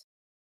shit.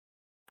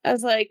 I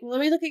was like, well,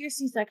 let me look at your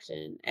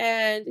C-section.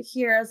 And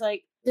here I was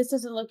like, this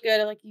doesn't look good.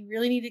 I'm like, you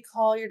really need to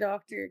call your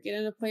doctor, get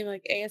an appointment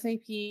like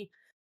ASAP,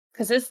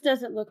 because this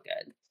doesn't look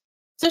good.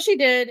 So she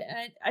did.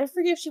 And I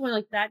forget if she went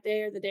like that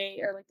day or the day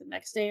or like the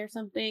next day or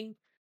something.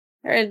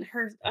 And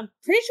I'm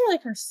pretty sure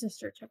like her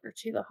sister took her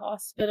to the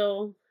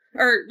hospital,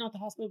 or not the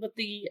hospital, but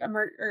the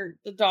or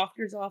the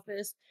doctor's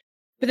office.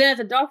 But then at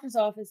the doctor's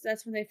office,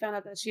 that's when they found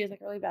out that she has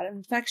like a really bad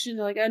infection.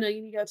 They're like, oh no,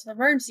 you need to go to the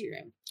emergency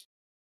room.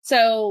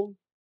 So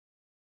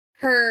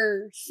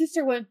her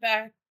sister went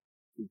back,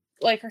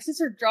 like her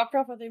sister dropped her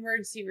off at the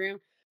emergency room.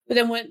 but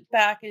then went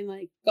back and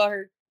like got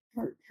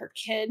her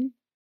kid.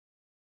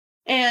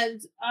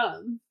 And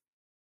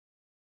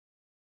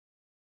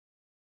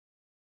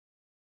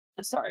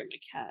sorry, my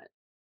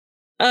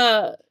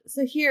cat.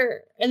 So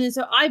here, and then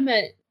so I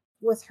met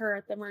with her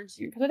at the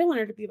emergency room because I didn't want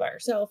her to be by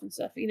herself and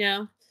stuff, you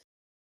know.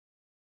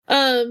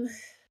 Um,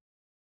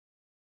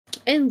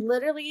 and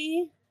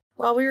literally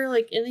while we were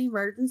like in the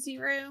emergency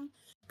room,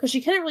 because she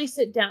couldn't really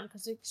sit down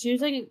because like, she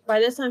was like by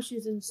this time she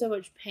was in so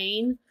much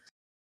pain,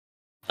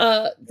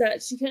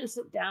 that she couldn't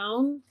sit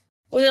down.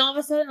 Well, then all of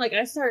a sudden, like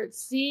I started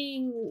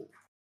seeing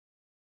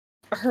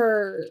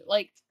her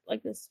like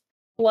this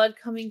blood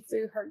coming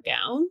through her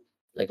gown,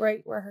 like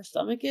right where her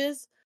stomach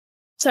is.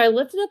 So I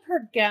lifted up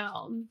her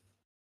gown.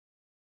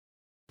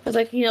 I was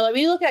like, let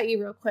me look at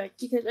you real quick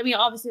because I mean,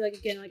 obviously, like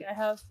again, like I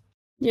have,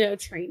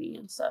 training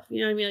and stuff. You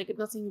know what I mean? Like it's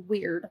nothing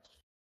weird.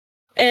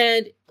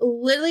 And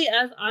literally,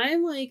 as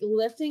I'm like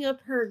lifting up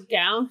her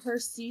gown, her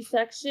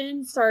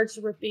C-section starts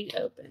ripping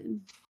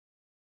open.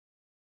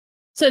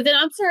 So then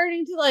I'm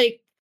starting to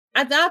like,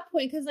 at that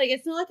point, because like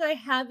it's not like I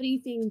have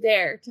anything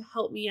there to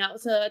help me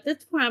out. So at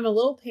this point, I'm a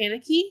little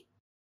panicky,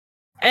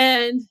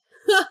 and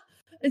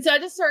and so I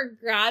just start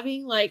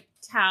grabbing like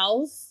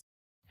towels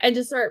and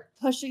just start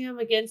pushing them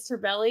against her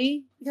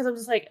belly because I'm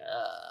just like,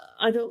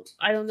 I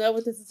don't know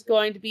what this is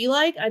going to be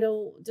like.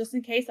 Just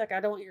in case, like I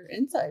don't want your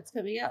insides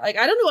coming out. Like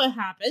I don't know what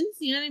happens.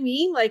 You know what I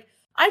mean? Like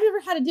I've never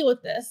had to deal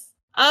with this.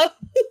 And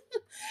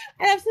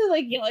I'm still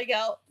like yelling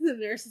out to the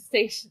nurse's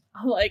station.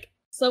 I'm like,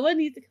 someone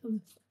needs to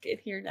come in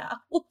here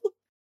now.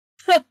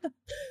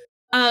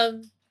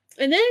 And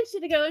then she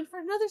had to go in for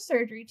another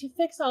surgery to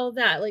fix all of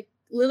that. Like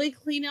literally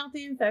clean out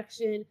the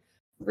infection,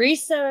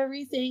 re-sew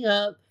everything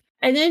up.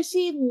 And then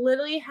she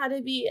literally had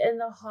to be in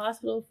the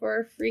hospital for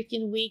a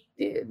freaking week,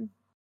 dude.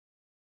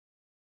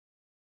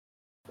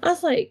 I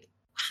was like,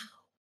 wow.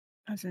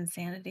 That's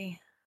insanity.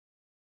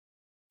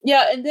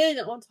 Yeah, and then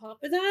on top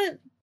of that,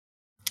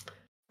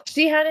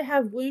 she had to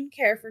have wound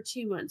care for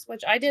 2 months,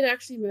 which I did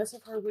actually most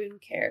of her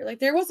wound care. Like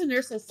there was a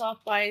nurse that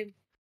stopped by, I'm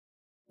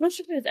not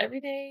sure if it was every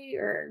day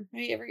or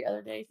maybe every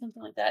other day,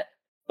 something like that.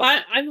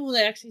 But I'm the one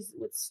that actually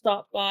would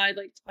stop by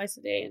like twice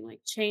a day and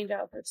like change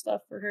out her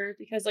stuff for her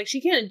because like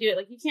she can't do it.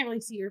 Like you can't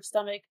really see your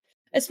stomach,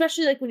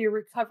 especially like when you're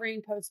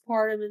recovering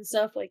postpartum and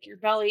stuff. Like your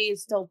belly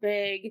is still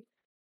big.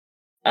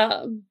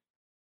 It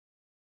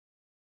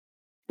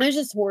was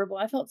just horrible.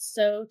 I felt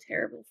so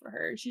terrible for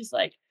her. She's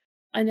like,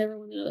 I never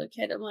want another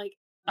kid. I'm like,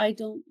 I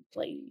don't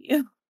blame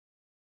you.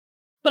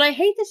 But I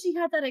hate that she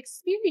had that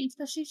experience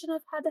because she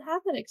shouldn't have had to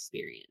have that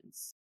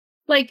experience.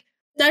 Like,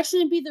 that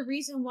shouldn't be the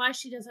reason why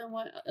she doesn't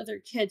want other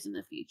kids in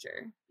the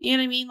future. You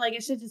know what I mean? Like,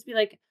 it should just be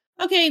like,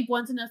 okay,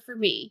 one's enough for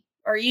me.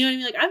 Or, you know what I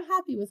mean? Like, I'm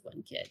happy with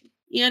one kid.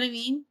 You know what I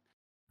mean?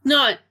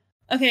 Not,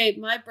 okay,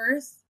 my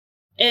birth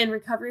and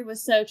recovery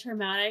was so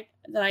traumatic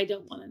that I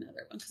don't want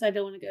another one because I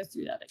don't want to go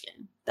through that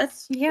again.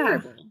 That's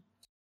horrible.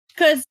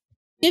 Because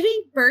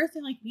giving birth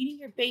and, like, meeting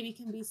your baby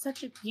can be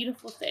such a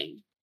beautiful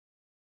thing.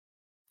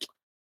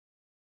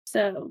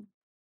 So,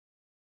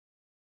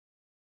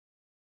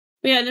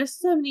 but yeah, there's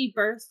so many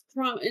birth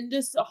trauma and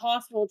just a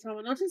hospital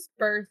trauma, not just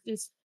birth,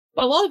 just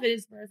a lot of it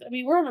is birth. I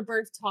mean, we're on a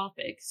birth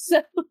topic,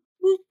 so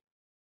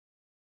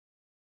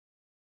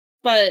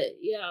but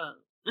yeah,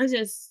 I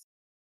just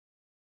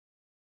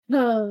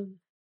no.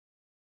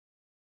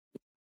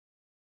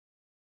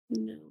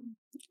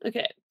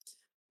 Okay.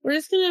 We're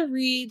just gonna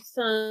read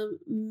some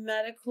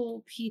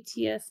medical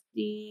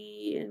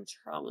PTSD and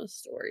trauma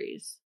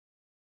stories.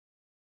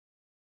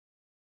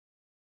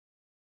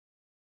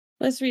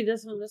 Let's read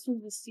this one. This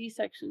one's a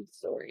C-section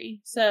story.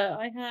 So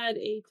I had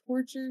a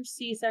torture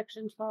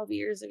C-section 12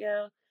 years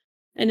ago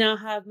and now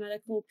have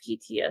medical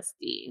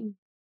PTSD.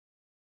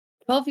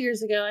 12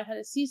 years ago, I had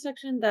a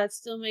C-section that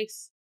still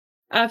makes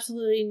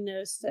absolutely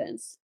no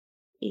sense.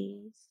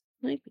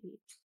 Might be.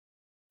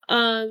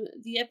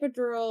 The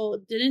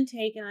epidural didn't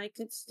take and I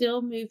could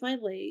still move my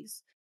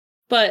legs,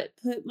 but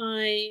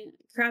my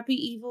crappy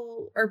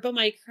evil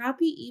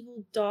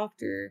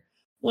doctor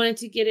wanted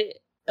to get it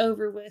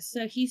over with,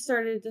 so he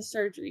started the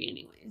surgery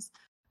anyways.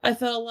 I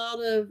felt a lot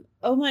of,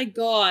 oh my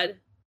god.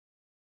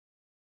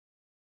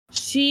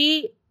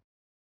 She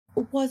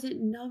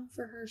wasn't numb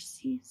for her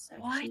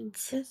C-section. What?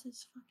 This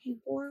is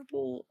fucking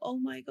horrible. Oh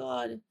my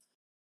god.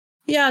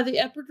 Yeah, the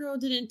epidural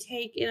didn't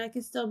take and I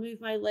could still move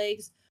my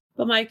legs,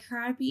 but my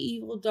crappy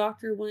evil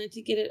doctor wanted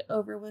to get it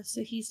over with,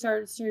 so he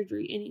started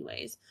surgery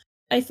anyways.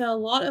 I felt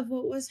a lot of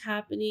what was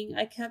happening.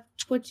 I kept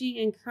twitching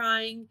and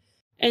crying,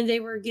 and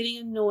they were getting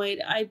annoyed.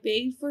 I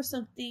begged for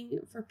something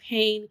for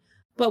pain,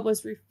 but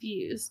was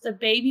refused. The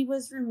baby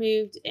was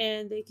removed,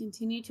 and they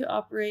continued to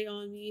operate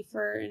on me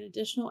for an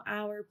additional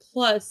hour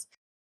plus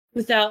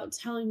without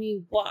telling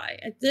me why.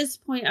 At this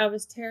point, I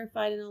was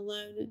terrified and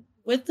alone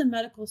with the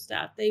medical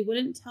staff. They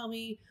wouldn't tell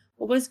me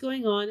what was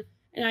going on,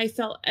 and I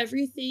felt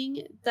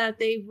everything that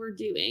they were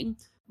doing.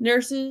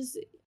 Nurses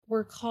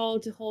were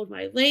called to hold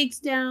my legs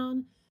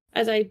down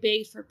as I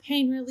begged for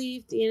pain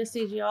relief. The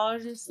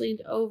anesthesiologist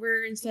leaned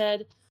over and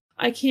said,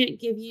 I can't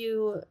give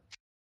you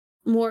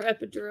more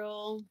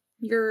epidural.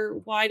 You're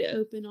wide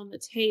open on the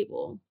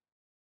table."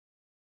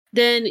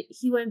 Then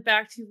he went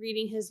back to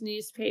reading his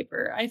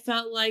newspaper. I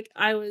felt like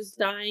I was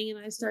dying and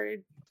I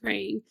started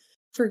praying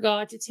for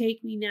God to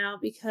take me now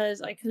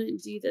because I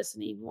couldn't do this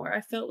anymore.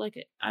 I felt like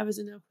I was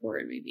in a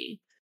horror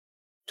movie.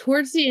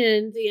 Towards the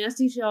end, the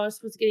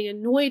anesthesiologist was getting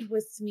annoyed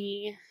with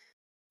me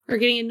or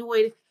getting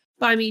annoyed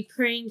by me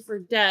praying for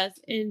death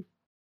and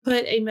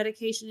put a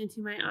medication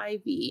into my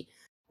IV.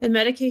 The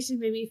medication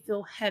made me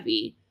feel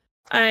heavy.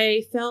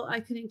 I felt I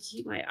couldn't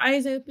keep my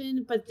eyes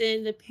open, but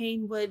then the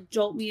pain would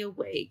jolt me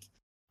awake.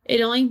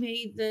 It only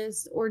made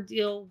this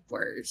ordeal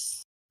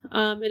worse.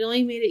 It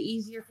only made it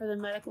easier for the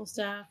medical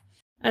staff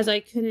as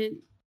I couldn't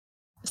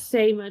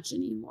say much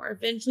anymore.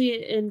 Eventually,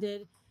 it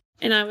ended,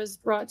 and I was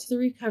brought to the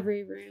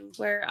recovery room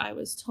where I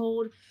was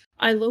told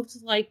I looked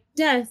like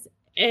death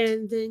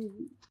and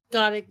then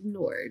got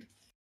ignored.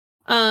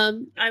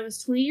 I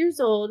was 20 years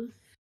old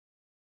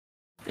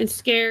and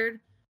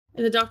scared,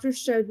 and the doctor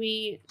showed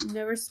me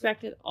no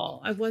respect at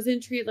all. I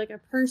wasn't treated like a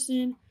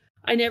person.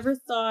 I never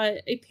thought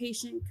a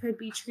patient could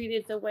be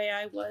treated the way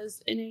I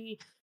was in a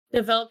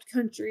developed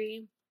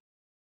country.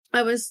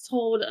 I was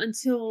told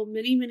until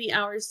many, many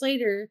hours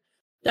later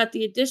that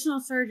the additional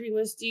surgery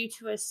was due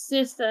to a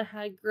cyst that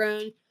had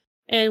grown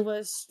and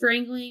was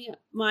strangling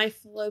my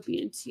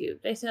fallopian tube.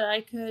 They said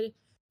I could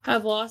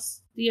have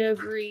lost the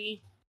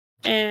ovary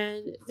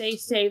and they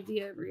saved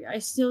the ovary. I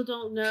still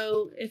don't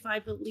know if I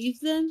believe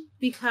them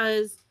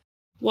because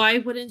why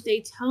wouldn't they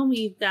tell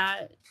me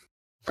that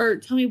or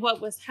tell me what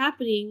was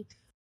happening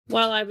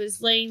while I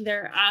was laying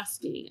there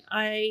asking?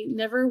 I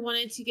never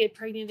wanted to get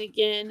pregnant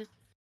again.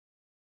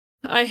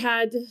 I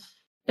had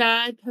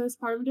bad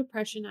postpartum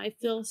depression. I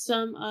feel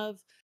some of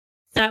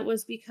that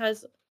was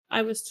because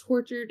I was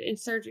tortured and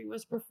surgery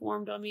was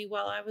performed on me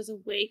while I was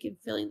awake and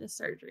feeling the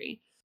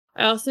surgery.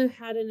 I also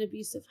had an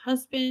abusive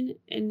husband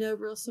and no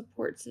real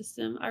support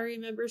system. I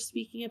remember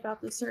speaking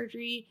about the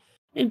surgery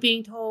and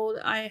being told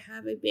I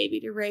have a baby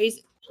to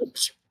raise.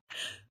 Bless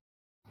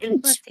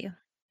you.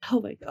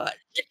 Oh my God.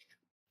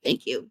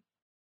 Thank you.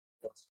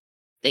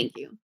 Thank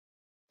you.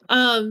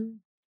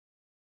 Um,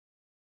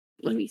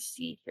 Let me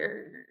see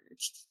here.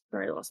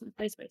 Sorry, I lost my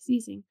place by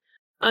sneezing.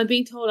 I'm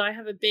being told I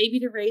have a baby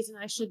to raise and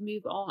I should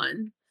move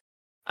on.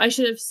 I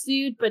should have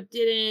sued, but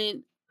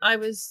didn't. I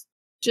was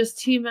just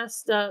too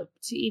messed up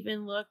to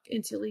even look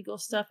into legal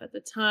stuff at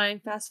the time.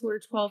 Fast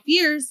forward 12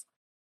 years,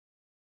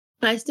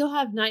 I still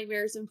have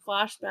nightmares and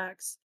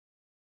flashbacks.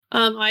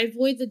 I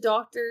avoid the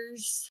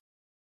doctors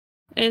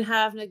and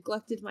have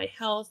neglected my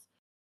health.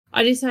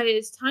 I decided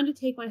it's time to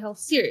take my health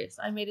serious.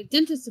 I made a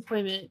dentist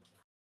appointment.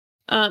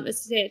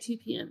 It's today at 2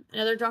 p.m.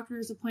 Another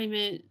doctor's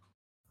appointment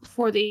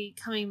for the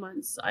coming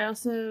months. I am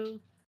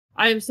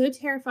so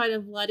terrified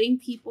of letting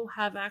people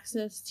have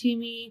access to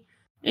me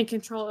and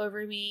control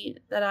over me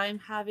that I'm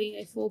having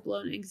a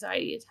full-blown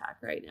anxiety attack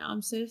right now.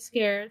 I'm so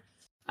scared.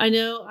 I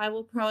know I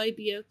will probably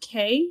be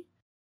okay,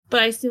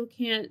 but I still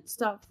can't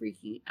stop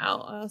freaking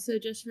out. I also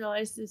just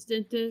realized this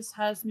dentist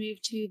has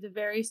moved to the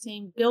very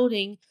same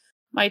building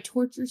my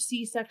torture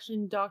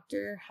C-section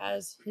doctor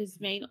has his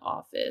main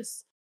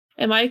office.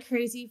 Am I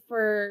crazy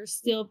for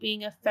still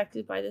being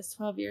affected by this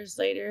 12 years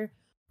later?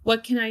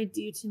 What can I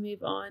do to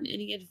move on?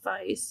 Any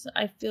advice?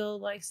 I feel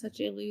like such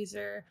a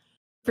loser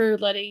for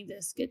letting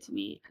this get to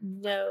me.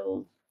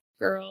 No,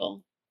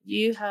 girl,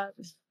 you have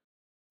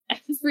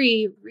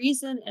every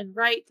reason and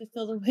right to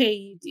feel the way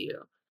you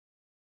do.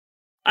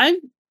 I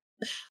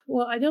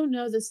don't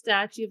know the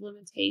statute of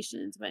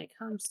limitations when it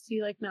comes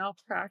to like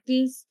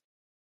malpractice,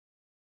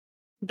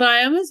 but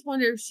I almost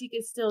wonder if she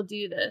could still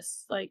do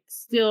this, like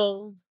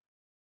still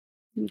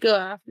go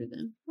after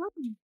them.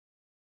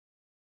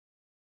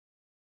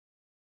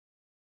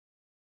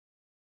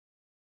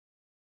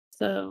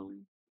 So,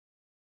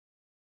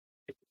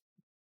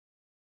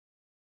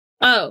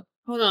 oh,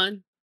 hold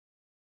on.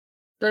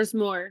 There's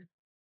more.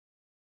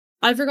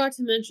 I forgot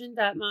to mention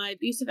that my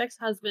abusive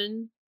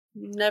ex-husband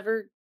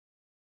never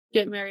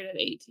get married at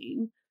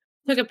 18.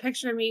 Took a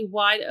picture of me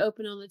wide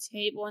open on the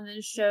table and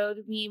then showed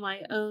me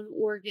my own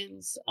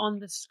organs on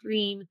the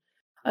screen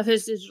of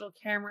his digital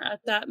camera.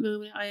 At that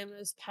moment, I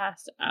almost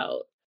passed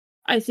out.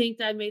 I think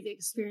that made the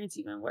experience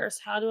even worse.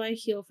 How do I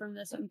heal from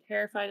this? I'm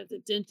terrified of the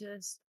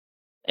dentist,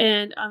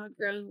 and I'm a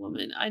grown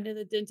woman. I know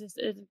the dentist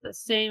isn't the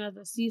same as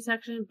a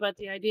C-section, but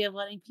the idea of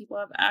letting people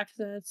have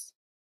access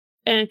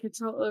and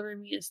control over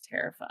me is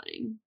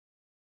terrifying.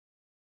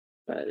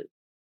 But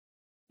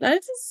that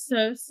is just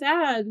so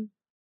sad.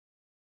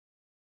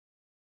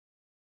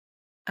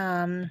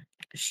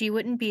 She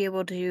wouldn't be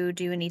able to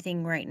do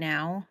anything right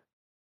now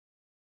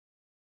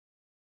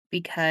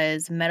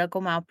because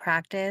medical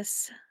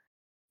malpractice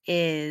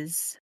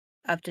is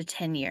up to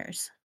 10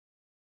 years.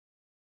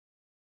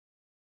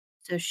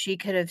 So she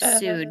could have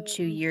sued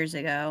 2 Oh, years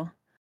ago.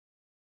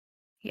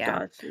 Yeah.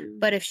 got you.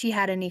 But if she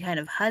had any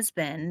kind of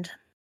husband,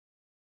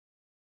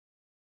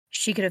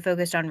 she could have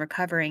focused on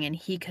recovering and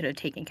he could have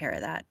taken care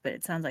of that. But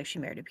it sounds like she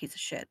married a piece of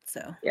shit.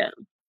 So, Yeah.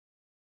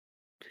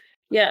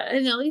 Yeah,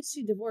 and at least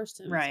she divorced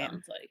him, it right.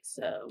 sounds like,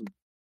 so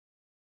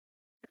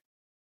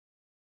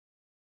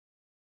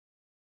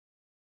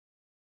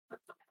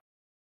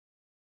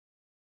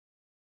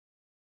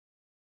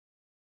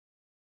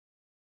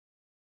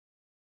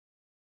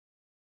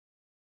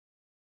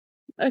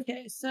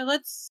Okay, so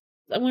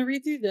I'm gonna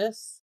read through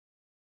this.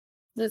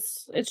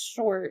 It's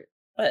short,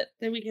 but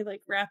then we can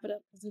like wrap it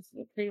up because it's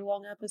a pretty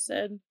long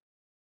episode.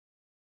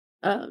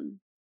 Um,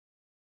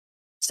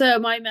 so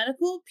my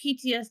medical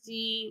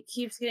PTSD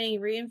keeps getting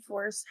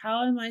reinforced.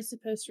 How am I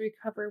supposed to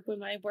recover when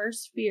my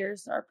worst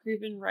fears are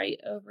proven right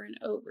over and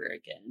over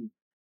again?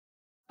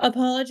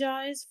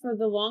 Apologize for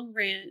the long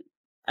rant.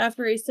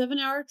 After a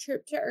 7-hour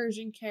trip to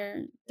urgent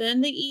care,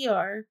 then the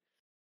ER,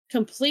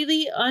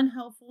 completely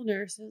unhelpful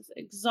nurses,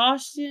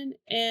 exhaustion,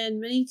 and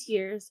many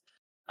tears,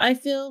 I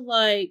feel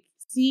like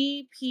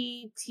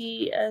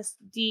CPTSD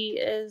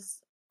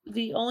is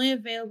the only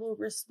available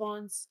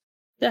response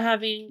to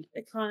having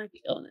a chronic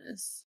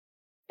illness.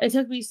 It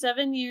took me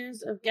 7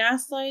 years of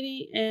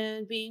gaslighting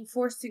and being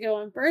forced to go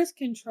on birth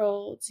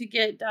control to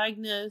get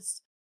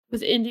diagnosed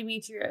with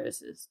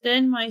endometriosis.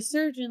 Then my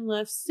surgeon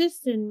left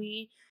cysts in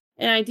me,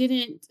 and I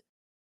didn't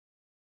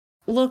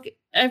look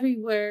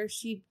everywhere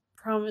she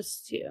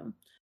promised to.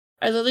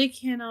 I literally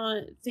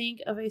cannot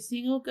think of a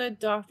single good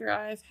doctor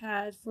I've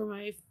had for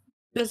my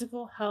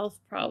physical health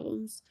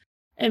problems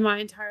in my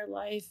entire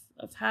life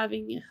of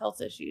having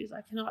health issues.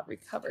 I cannot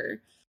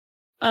recover.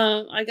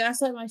 I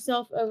gaslight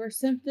myself over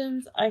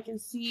symptoms I can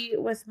see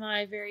with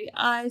my very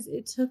eyes.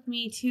 It took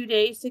me 2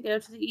 days to go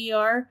to the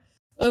ER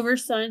over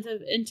signs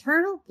of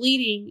internal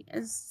bleeding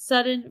and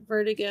sudden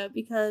vertigo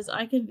because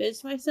I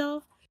convinced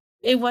myself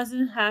it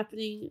wasn't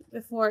happening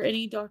before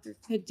any doctor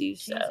could do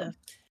so. Jesus.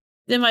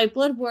 Then my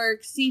blood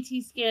work,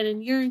 CT scan,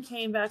 and urine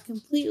came back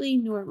completely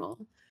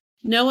normal.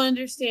 No one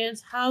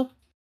understands how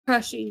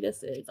crushing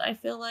this is. I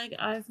feel like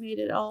I've made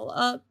it all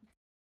up.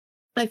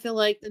 I feel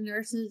like the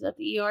nurses at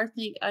the ER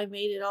think I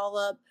made it all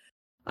up.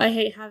 I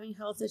hate having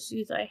health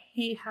issues. I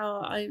hate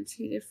how I am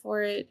treated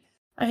for it.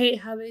 I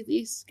hate having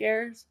these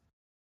scares.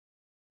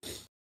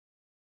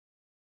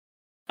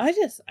 I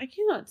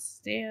cannot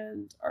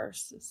stand our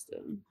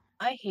system.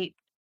 I hate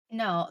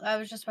No, I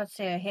was just about to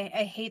say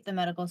I hate the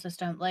medical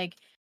system. Like,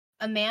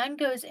 a man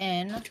goes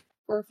in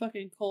We're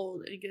fucking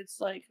cold and gets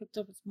like hooked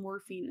up with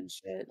morphine and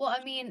shit. well,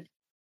 I mean,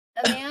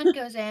 a man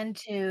goes in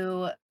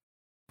to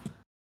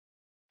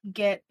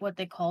get what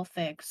they call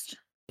fixed,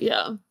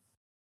 Yeah.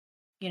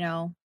 you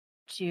know,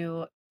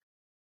 to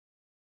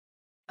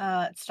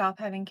stop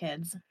having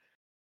kids.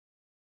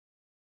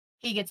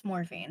 He gets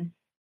morphine.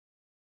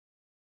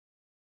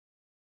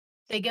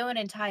 They go in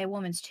and tie a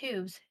woman's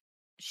tubes,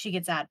 she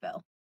gets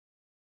Advil.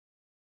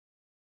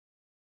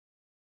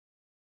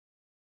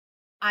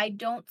 I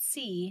don't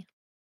see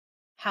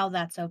how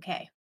that's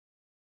okay.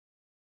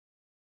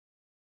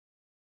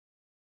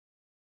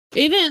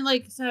 Even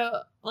like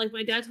so like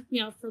my dad took me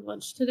out for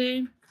lunch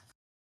today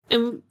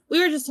and we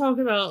were just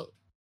talking about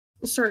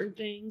certain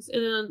things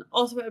and then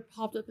also what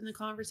popped up in the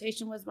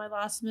conversation was my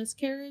last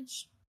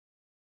miscarriage.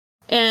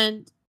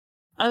 And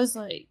I was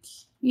like,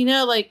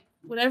 like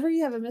whenever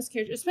you have a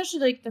miscarriage, especially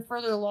like the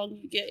further along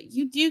you get,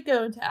 you do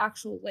go into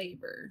actual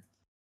labor.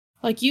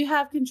 Like you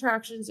have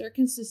contractions, they're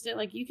consistent,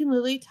 like you can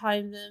literally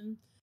time them.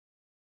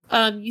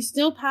 You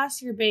still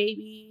pass your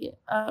baby.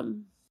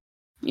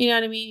 You know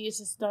what I mean? He's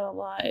just not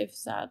alive,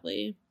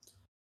 sadly.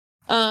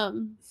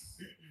 Um,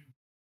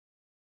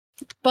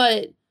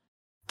 but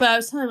I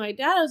was telling my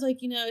dad, I was like,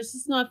 it's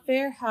just not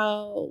fair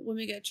how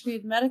women get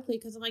treated medically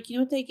because I'm like, you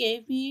know what they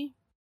gave me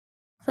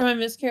for my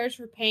miscarriage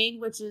for pain,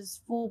 which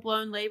is full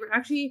blown labor.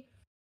 Actually,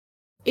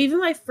 even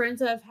my friends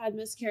that have had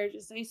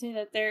miscarriages, they say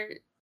that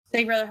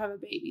they'd rather have a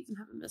baby than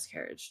have a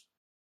miscarriage.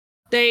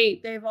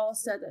 They've all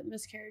said that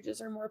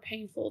miscarriages are more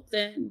painful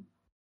than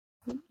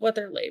what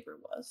their labor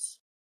was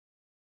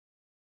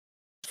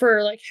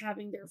for like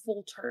having their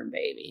full term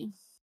baby.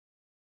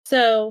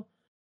 So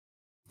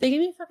they gave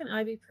me fucking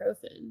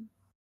ibuprofen.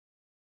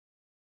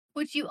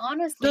 Which you They're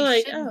honestly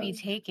like, shouldn't be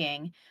oh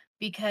taking,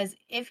 because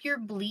if you're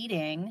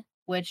bleeding,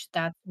 which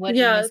that's what a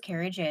yeah,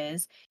 miscarriage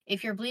is,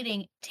 if you're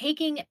bleeding,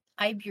 taking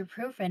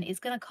ibuprofen is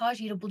gonna cause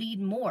you to bleed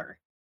more.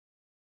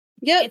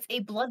 yep, It's a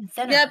blood yep,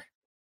 thinner.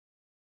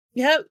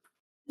 yep,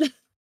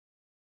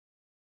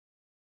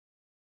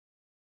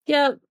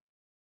 yep.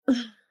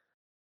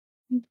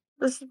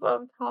 This is what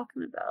I'm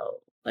talking about.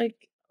 Like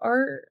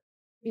our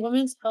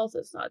women's health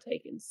is not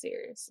taken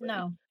seriously.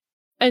 No.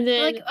 And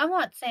then Like, I'm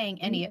not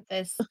saying any of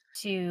this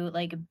to,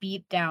 like,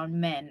 beat down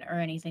men or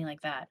anything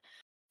like that.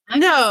 I'm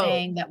just no,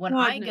 saying that when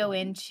God I go no.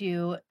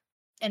 into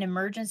an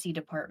emergency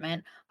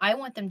department, I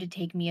want them to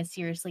take me as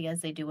seriously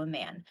as they do a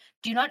man.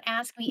 Do not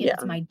ask me if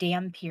it's Yeah, my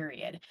damn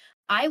period.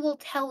 I will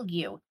tell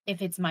you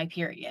if it's my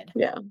period.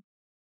 yeah,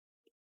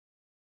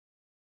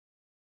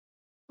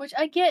 Which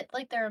I get,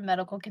 like, there are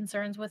medical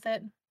concerns with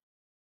it,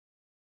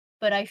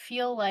 but I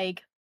feel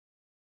like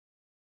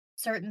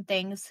certain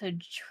things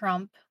should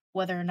trump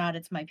whether or not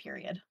it's my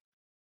period.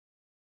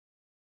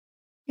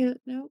 yeah,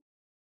 no,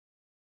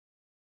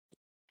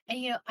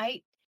 And,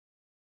 I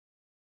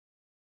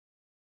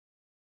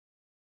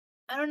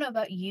don't know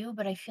about you,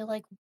 but I feel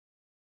like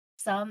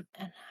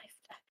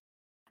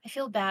I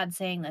feel bad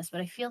saying this,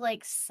 but I feel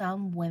like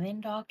some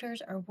women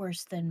doctors are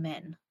worse than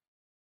men.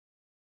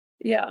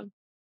 yeah.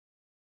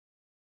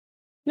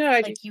 No,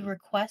 I do Like, you see.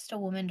 request a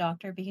woman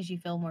doctor because you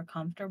feel more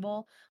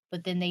comfortable,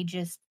 but then they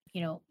just,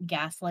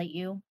 gaslight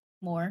you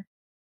more.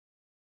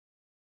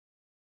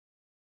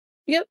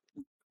 Yep.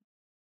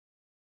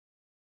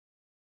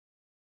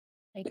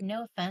 Like,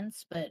 no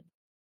offense, but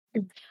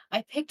Mm.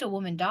 I picked a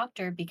woman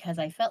doctor because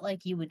I felt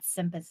like you would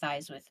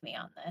sympathize with me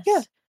on Yeah.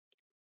 this.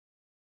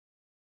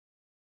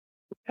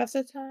 Half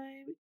the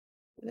time,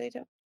 they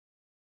don't.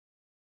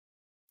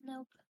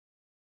 Nope.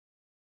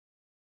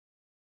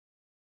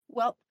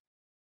 Well,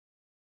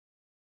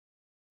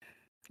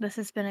 this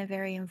has been a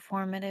very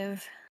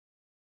informative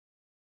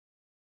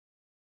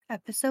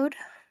episode.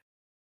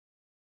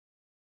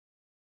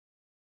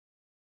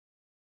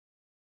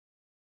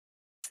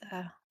 It's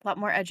a lot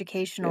more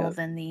educational Yeah.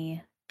 than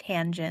the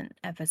tangent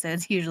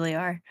episodes usually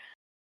are,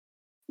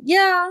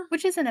 Yeah.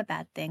 which isn't a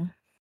bad thing.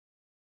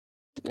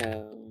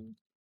 No.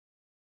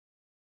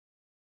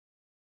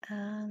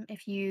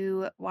 If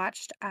you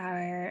watched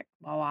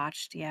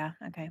yeah,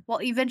 okay.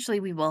 Well, eventually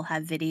we will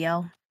have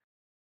video.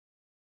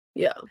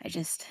 Yeah.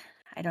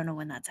 I don't know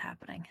when that's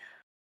happening.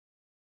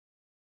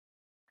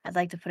 I'd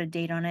like to put a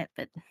date on it,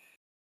 but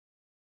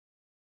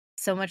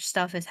so much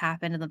stuff has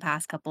happened in the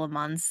past couple of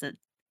months that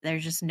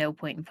there's just no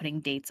point in putting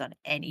dates on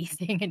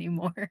anything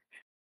anymore,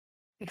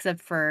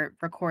 except for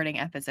recording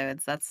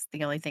episodes. That's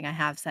the only thing I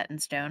have set in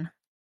stone.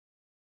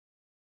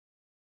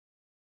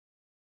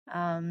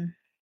 Um,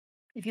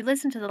 if you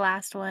listen to the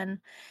last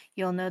one,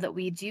 you'll know that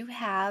we do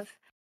have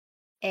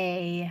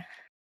a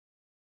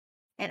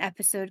an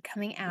episode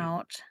coming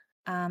out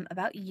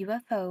about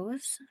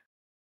UFOs.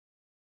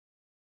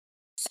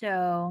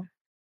 So,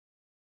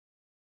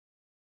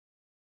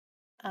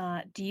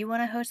 do you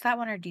want to host that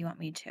one or do you want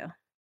me to?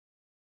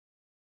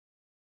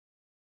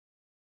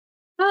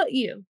 How about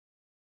you?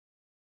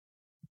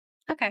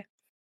 Okay.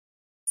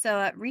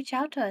 So, reach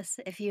out to us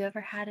if you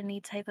ever had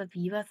any type of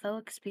UFO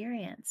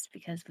experience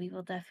because we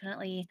will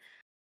definitely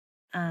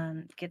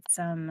get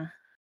some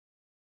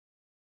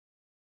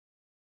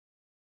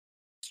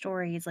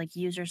stories, like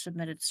user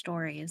submitted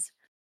stories.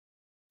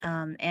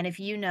 And if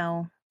you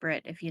know,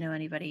 Britt, if you know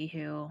anybody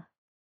who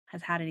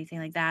has had anything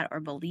like that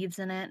or believes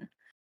in it,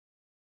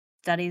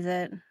 studies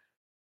it,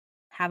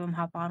 have them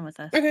hop on with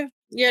us. Okay.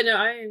 Yeah, no,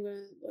 I am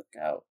gonna look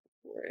out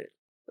for it.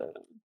 So,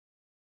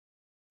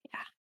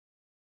 Yeah.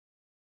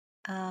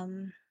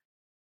 Um,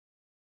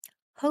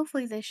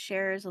 hopefully, this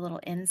shares a little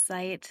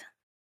insight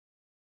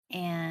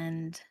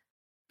and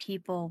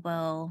people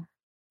will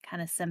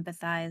kind of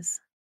sympathize,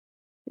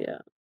 yeah.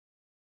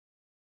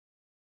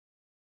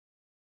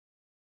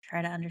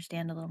 try to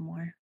understand a little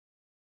more.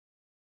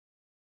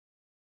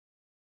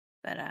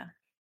 But I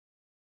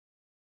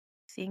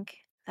think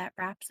that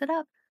wraps it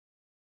up.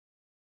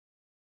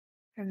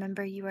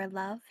 Remember, you are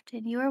loved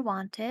and you are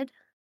wanted.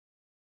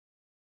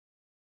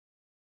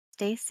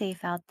 Stay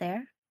safe out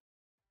there,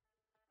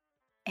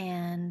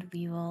 and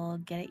we will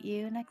get at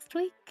you next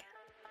week.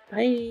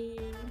 Bye.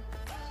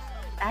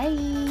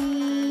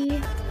 Bye.